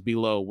 mortals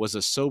below was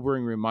a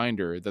sobering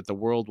reminder that the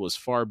world was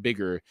far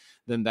bigger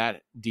than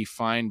that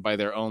defined by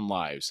their own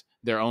lives,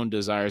 their own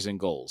desires and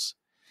goals.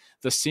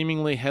 The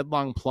seemingly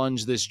headlong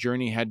plunge this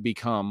journey had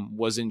become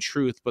was in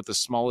truth but the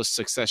smallest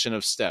succession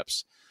of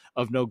steps,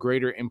 of no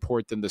greater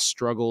import than the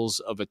struggles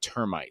of a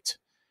termite.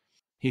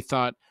 He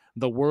thought,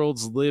 the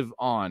worlds live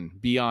on,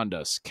 beyond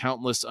us,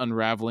 countless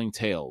unraveling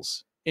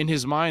tales. In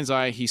his mind's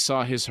eye, he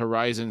saw his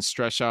horizon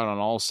stretch out on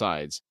all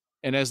sides,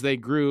 and as they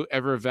grew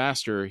ever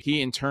vaster, he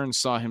in turn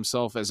saw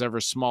himself as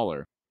ever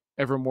smaller,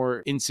 ever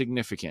more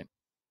insignificant.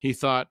 He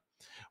thought,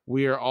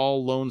 we are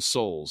all lone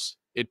souls.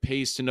 It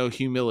pays to know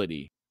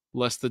humility,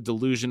 lest the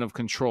delusion of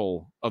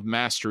control, of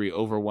mastery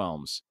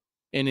overwhelms.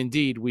 And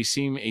indeed, we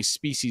seem a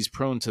species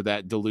prone to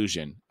that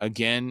delusion,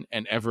 again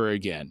and ever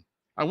again.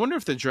 I wonder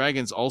if the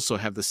dragons also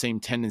have the same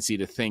tendency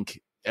to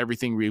think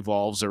everything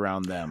revolves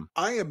around them.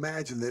 I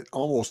imagine that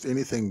almost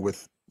anything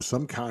with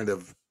some kind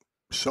of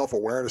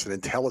self-awareness and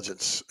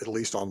intelligence, at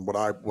least on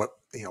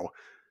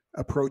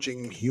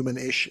approaching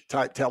human-ish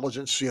type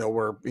intelligence,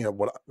 where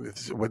what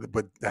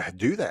would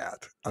do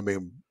that. I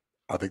mean,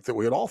 I think that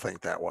we would all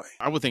think that way.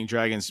 I would think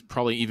dragons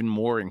probably even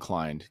more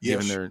inclined,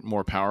 given they're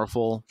more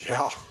powerful.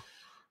 Yeah,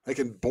 they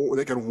can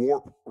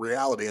warp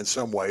reality in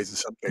some ways, in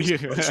some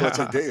cases. Yeah. So it's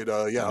like, dude,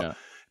 yeah.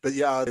 But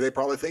yeah, they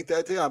probably think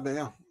that too. I mean,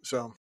 yeah.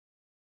 So.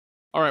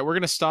 All right, we're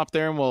going to stop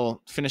there and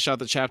we'll finish out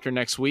the chapter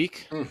next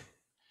week.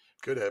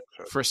 Good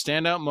episode. For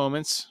standout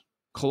moments,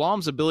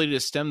 Kalam's ability to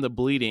stem the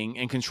bleeding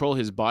and control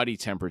his body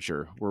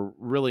temperature were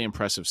really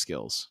impressive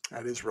skills.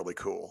 That is really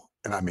cool.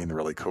 And I mean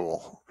really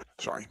cool.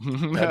 Sorry.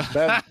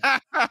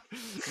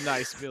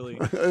 Nice, Billy.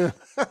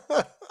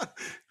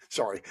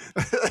 Sorry.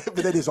 But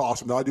that is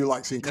awesome, though. I do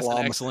like seeing That's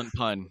Kalam. an excellent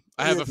pun.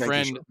 I have a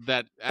friend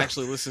that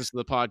actually listens to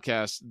the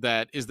podcast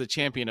that is the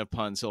champion of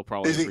puns. He'll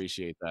probably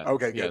appreciate that.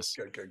 Okay, good. Yes.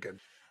 Good.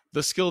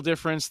 The skill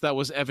difference that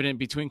was evident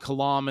between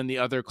Kalam and the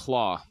other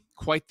claw.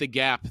 Quite the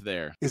gap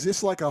there. Is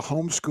this like a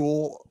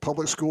homeschool,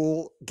 public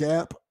school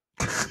gap?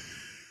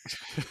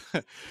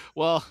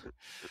 Well,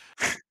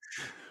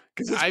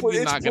 I'm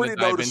not going to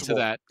dive into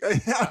that.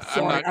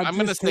 I'm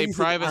going to say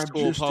private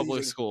school,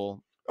 public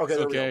school. Okay,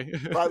 there we go.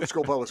 Private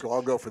school, public school.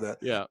 I'll go for that.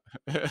 Yeah.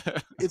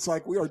 It's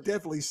like we are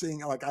definitely seeing,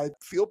 like, I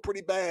feel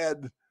pretty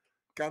bad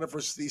kind of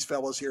for these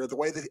fellas here. The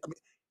way that, I mean,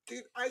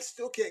 dude, I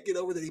still can't get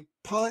over that he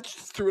punched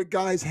through a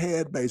guy's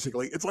head,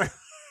 basically. It's like,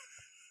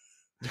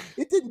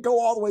 it didn't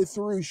go all the way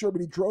through, sure, but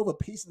he drove a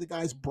piece of the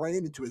guy's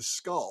brain into his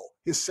skull,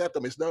 his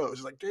septum, his nose.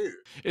 It's like, dude.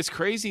 It's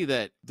crazy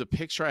that the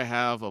picture I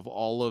have of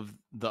all of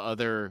the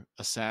other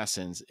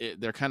assassins,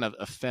 they're kind of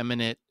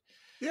effeminate,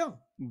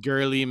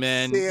 girly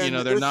men. Thin, you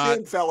know, they're not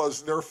thin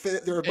fellas. They're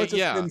a bunch of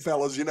thin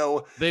fellas. You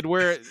know, they'd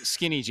wear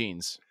skinny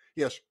jeans.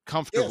 Yes,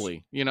 comfortably.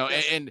 Yes. You know,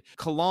 and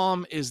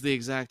Kalam is the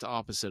exact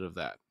opposite of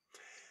that.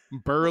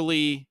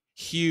 Burly,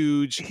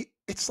 huge.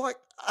 It's like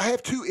I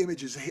have two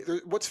images.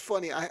 What's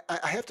funny, I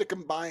have to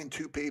combine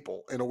two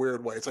people in a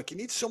weird way. It's like you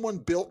need someone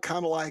built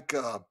kind of like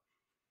The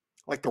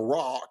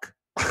Rock,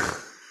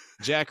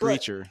 Jack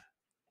Reacher.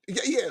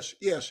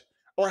 Yes.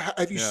 Or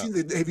have you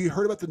have you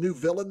heard about the new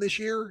villain this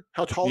year?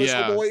 How tall this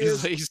little boy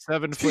is? He's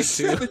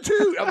 7'2".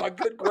 7'2". I'm like,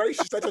 good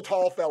gracious, that's a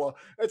tall fella.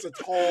 That's a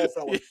tall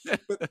fella.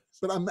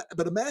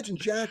 But imagine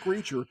Jack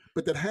Reacher,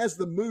 but that has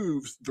the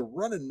moves, the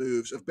running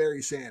moves of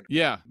Barry Sanders.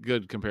 Yeah,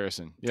 good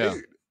comparison. Yeah.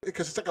 Dude,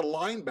 because it's like a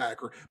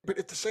linebacker, but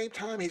at the same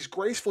time he's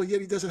graceful,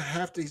 yet he doesn't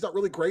have to. He's not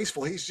really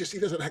graceful. He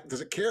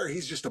doesn't care.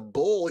 He's just a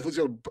bull.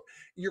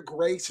 Your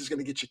grace is going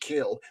to get you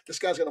killed. This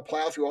guy's going to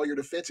plow through all your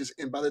defenses,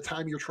 and by the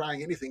time you're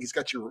trying anything, he's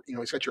got your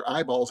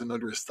eyeballs and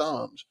under his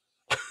thumbs.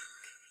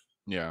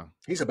 Yeah,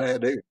 he's a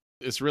bad dude.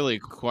 It's really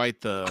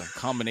quite the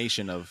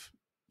combination of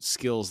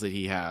skills that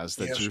he has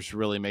that just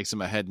really makes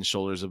him a head and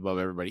shoulders above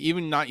everybody,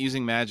 even not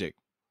using magic.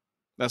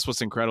 That's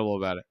what's incredible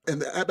about it.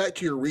 And back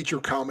to your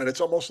Reacher comment,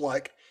 it's almost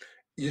like,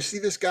 you see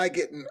this guy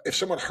if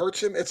someone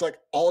hurts him, it's like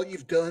all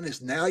you've done is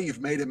now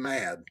you've made him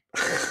mad.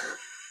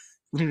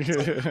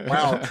 Like,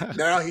 wow,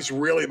 now he's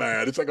really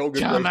mad. It's like, oh,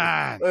 good. Come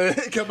on.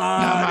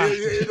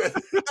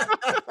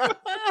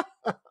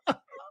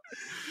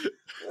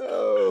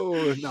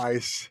 Oh,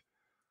 nice.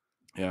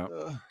 Yeah.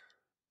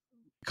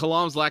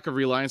 Kalam's lack of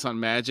reliance on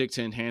magic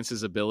to enhance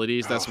his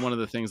abilities, that's one of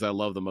the things I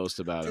love the most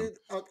about him.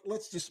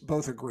 Let's just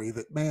both agree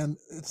that, man,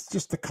 it's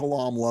just the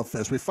Kalam love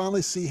fest. We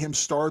finally see him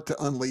start to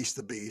unleash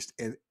the beast,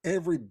 and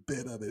every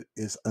bit of it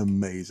is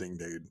amazing,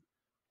 dude.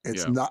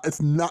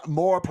 It's not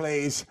more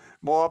plays.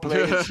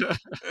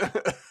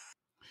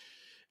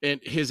 And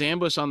his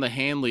ambush on the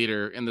hand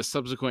leader and the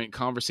subsequent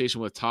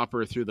conversation with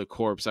Topper through the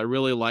corpse, I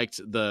really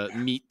liked the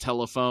meat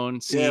telephone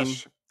scene.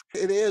 Yes,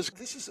 it is.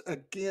 This is,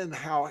 again,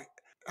 how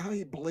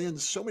he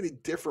blends so many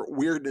different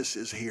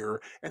weirdnesses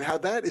here, and how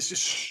that is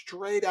just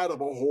straight out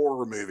of a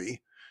horror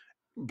movie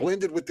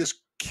blended with this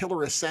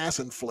killer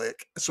assassin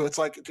flick. So it's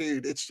like,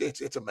 dude, it's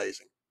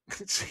amazing.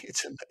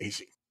 It's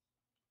amazing.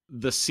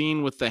 The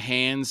scene with the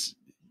hands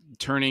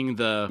turning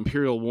the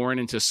Imperial Warren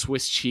into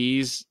Swiss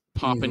cheese,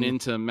 popping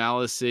into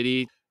Malice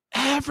City,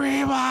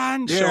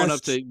 everyone showing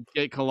up to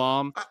get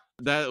Kalam.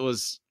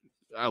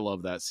 I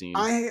love that scene.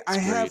 I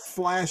have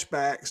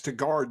flashbacks to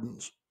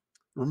Gardens.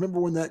 Remember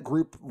when that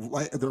group,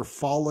 they're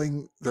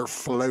floating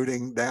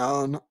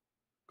down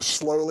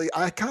slowly?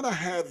 I kind of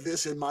have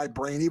this in my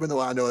brain, even though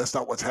I know that's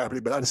not what's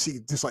happening, but I see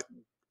just like,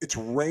 it's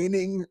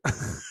raining.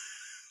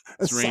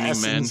 It's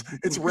raining men.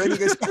 It's raining.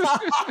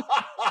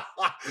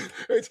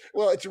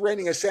 It's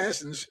raining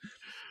assassins.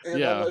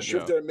 And I'm not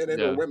sure if they're men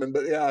or women,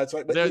 but it's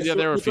like,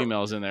 there were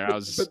females in there.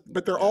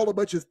 But they're all a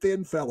bunch of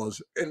thin fellas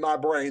in my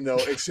brain, though,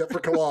 except for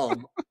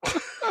Kalam.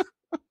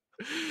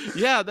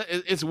 Yeah,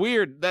 it's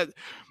weird.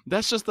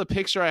 That's just the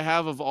picture I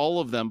have of all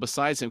of them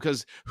besides him.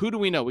 Because who do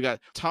we know? We got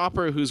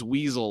Topper, who's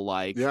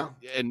weasel-like,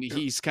 and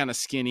he's kind of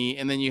skinny.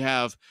 And then you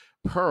have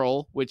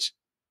Pearl, which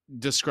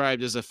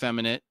described as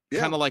effeminate,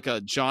 kind of like a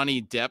Johnny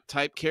Depp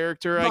type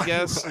character, I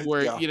guess,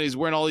 where he's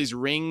wearing all these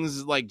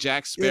rings like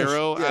Jack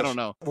Sparrow. Yes. I don't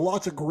know.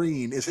 Lots of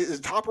green.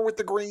 Is Topper with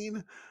the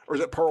green, or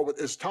is it Pearl?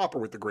 Is Topper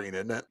with the green?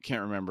 Isn't it?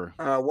 Can't remember.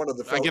 One of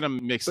the I get them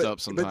mixed up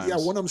sometimes.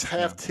 But one of them's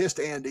half Tist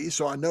Andy,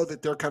 so I know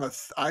that they're kind of.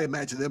 I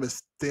imagine them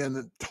as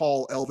thin,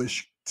 tall,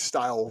 elvish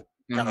style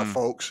kind of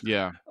folks.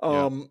 Yeah.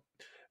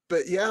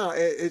 But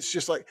it's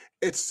just like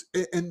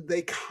and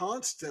they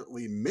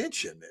constantly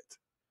mention it.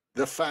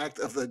 The fact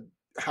of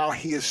how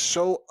he is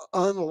so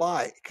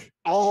unlike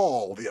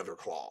all the other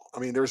Claw. I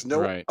mean, there's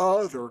no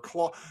other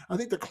Claw. I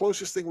think the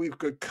closest thing we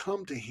could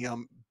come to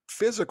him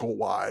physical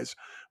wise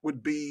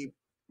would be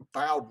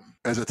Bowden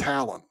as a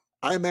Talon.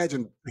 I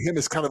imagine him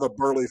as kind of a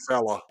burly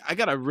fella. I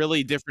got a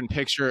really different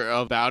picture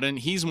of Bowden.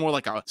 He's more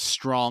like a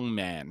strong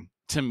man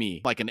to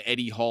me, like an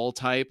Eddie Hall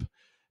type.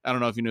 I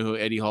don't know if you know who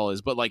Eddie Hall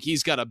is, but like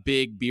he's got a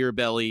big beer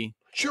belly,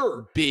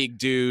 Sure. big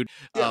dude.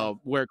 Yeah.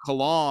 Where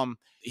Kalam,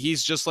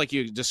 he's just like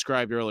you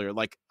described earlier,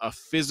 like a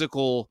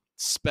physical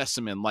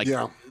specimen, like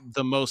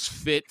the most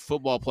fit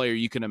football player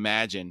you can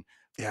imagine.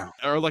 Yeah.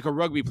 Or like a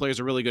rugby player is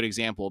a really good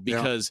example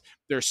because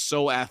they're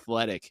so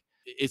athletic.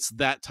 It's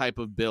that type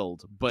of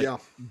build,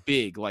 but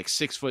big, like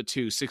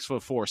 6'2",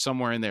 6'4",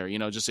 somewhere in there, you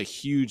know, just a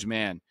huge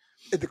man.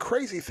 And the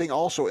crazy thing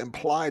also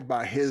implied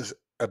by his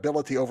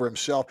ability over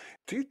himself,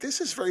 dude,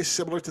 this is very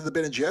similar to the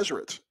Bene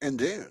Gesserits in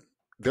Dune.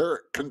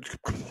 They're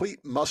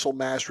complete muscle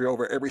mastery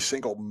over every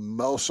single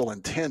muscle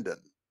and tendon.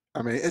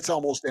 I mean, it's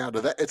almost down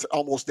to that. It's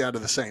almost down to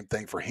the same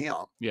thing for him.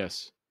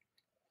 Yes.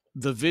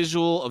 The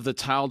visual of the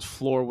tiled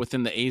floor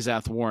within the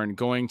Azath Warren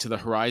going to the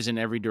horizon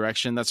every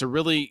direction, that's a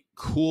really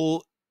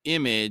cool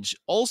image.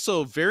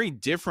 Also very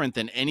different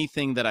than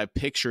anything that I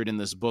pictured in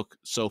this book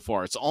so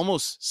far. It's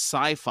almost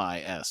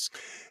sci-fi-esque.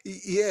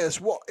 Yes.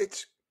 Well,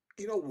 it's,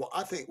 you know,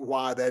 I think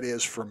why that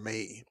is for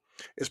me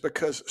is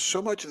because so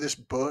much of this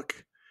book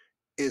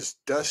is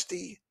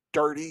dusty,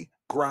 dirty,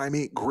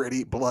 grimy,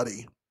 gritty,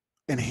 bloody.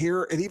 And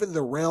here, and even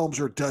the realms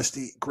are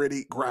dusty,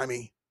 gritty,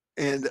 grimy.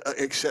 And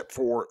except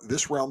for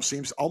this realm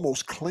seems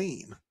almost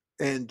clean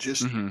and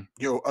just, you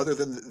know, other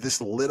than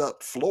this lit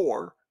up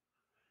floor,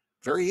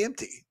 very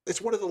empty. It's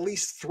one of the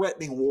least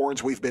threatening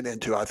warrens we've been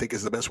into, I think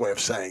is the best way of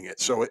saying it.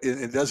 So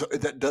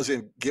that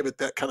doesn't give it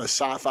that kind of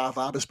sci-fi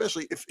vibe,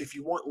 especially if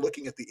you weren't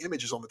looking at the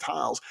images on the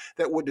tiles,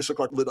 that would just look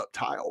like lit up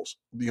tiles.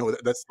 You know,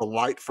 that's the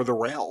light for the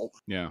realm.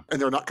 Yeah.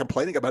 And they're not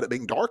complaining about it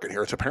being dark in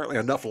here. It's apparently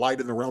enough light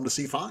in the realm to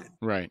see fine.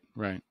 Right,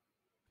 right.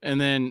 And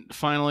then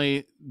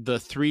finally, the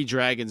 3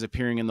 dragons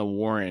appearing in the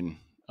warren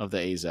of the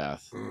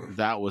Azath.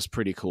 That was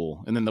pretty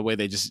cool. And then the way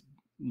they just,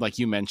 like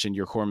you mentioned,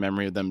 your core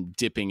memory of them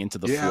dipping into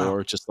the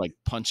floor, just like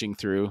punching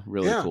through.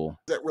 Really cool.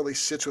 That really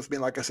sits with me.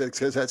 Like I said,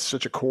 because that's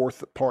such a core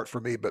part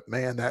for me. But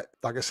man, that,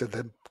 like I said,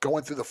 them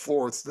going through the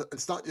floor,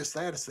 it's not just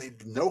that, it's they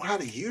know how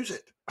to use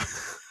it.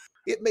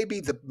 It may be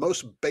the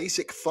most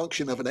basic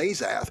function of an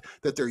Azath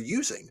that they're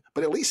using,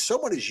 but at least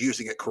someone is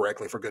using it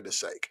correctly, for goodness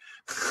sake.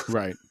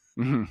 Right.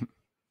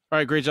 All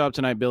right, great job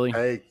tonight, Billy.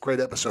 Hey, great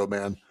episode,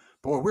 man.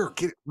 Boy, we're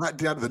getting right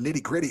down to the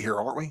nitty gritty here,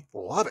 aren't we?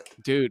 Love it.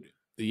 Dude,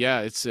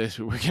 yeah,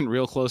 we're getting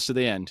real close to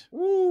the end.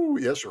 Woo,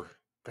 yes, sir.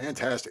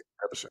 Fantastic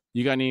episode.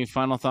 You got any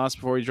final thoughts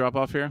before we drop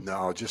off here?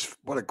 No, just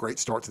what a great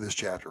start to this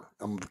chapter.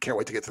 Can't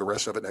wait to get to the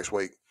rest of it next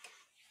week.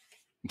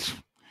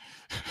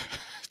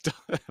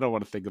 I don't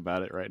want to think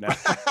about it right now.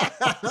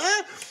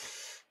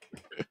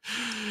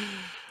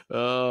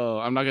 Oh,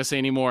 I'm not going to say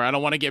any more. I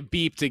don't want to get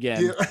beeped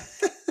again. Yeah.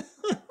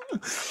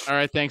 All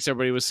right. Thanks,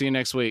 everybody. We'll see you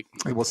next week.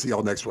 And we'll see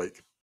y'all next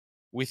week.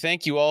 We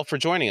thank you all for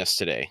joining us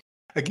today.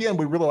 Again,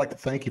 we really like to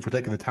thank you for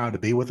taking the time to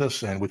be with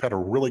us, and we've had a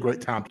really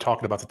great time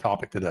talking about the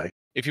topic today.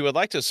 If you would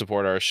like to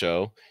support our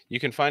show, you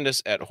can find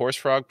us at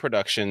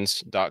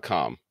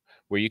HorseFrogProductions.com,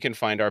 where you can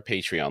find our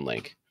Patreon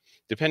link.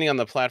 Depending on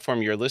the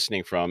platform you're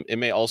listening from, it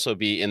may also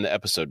be in the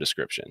episode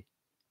description.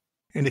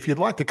 And if you'd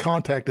like to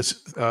contact us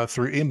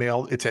through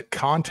email, it's at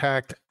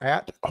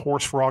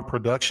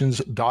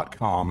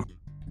contact@horsefrogproductions.com.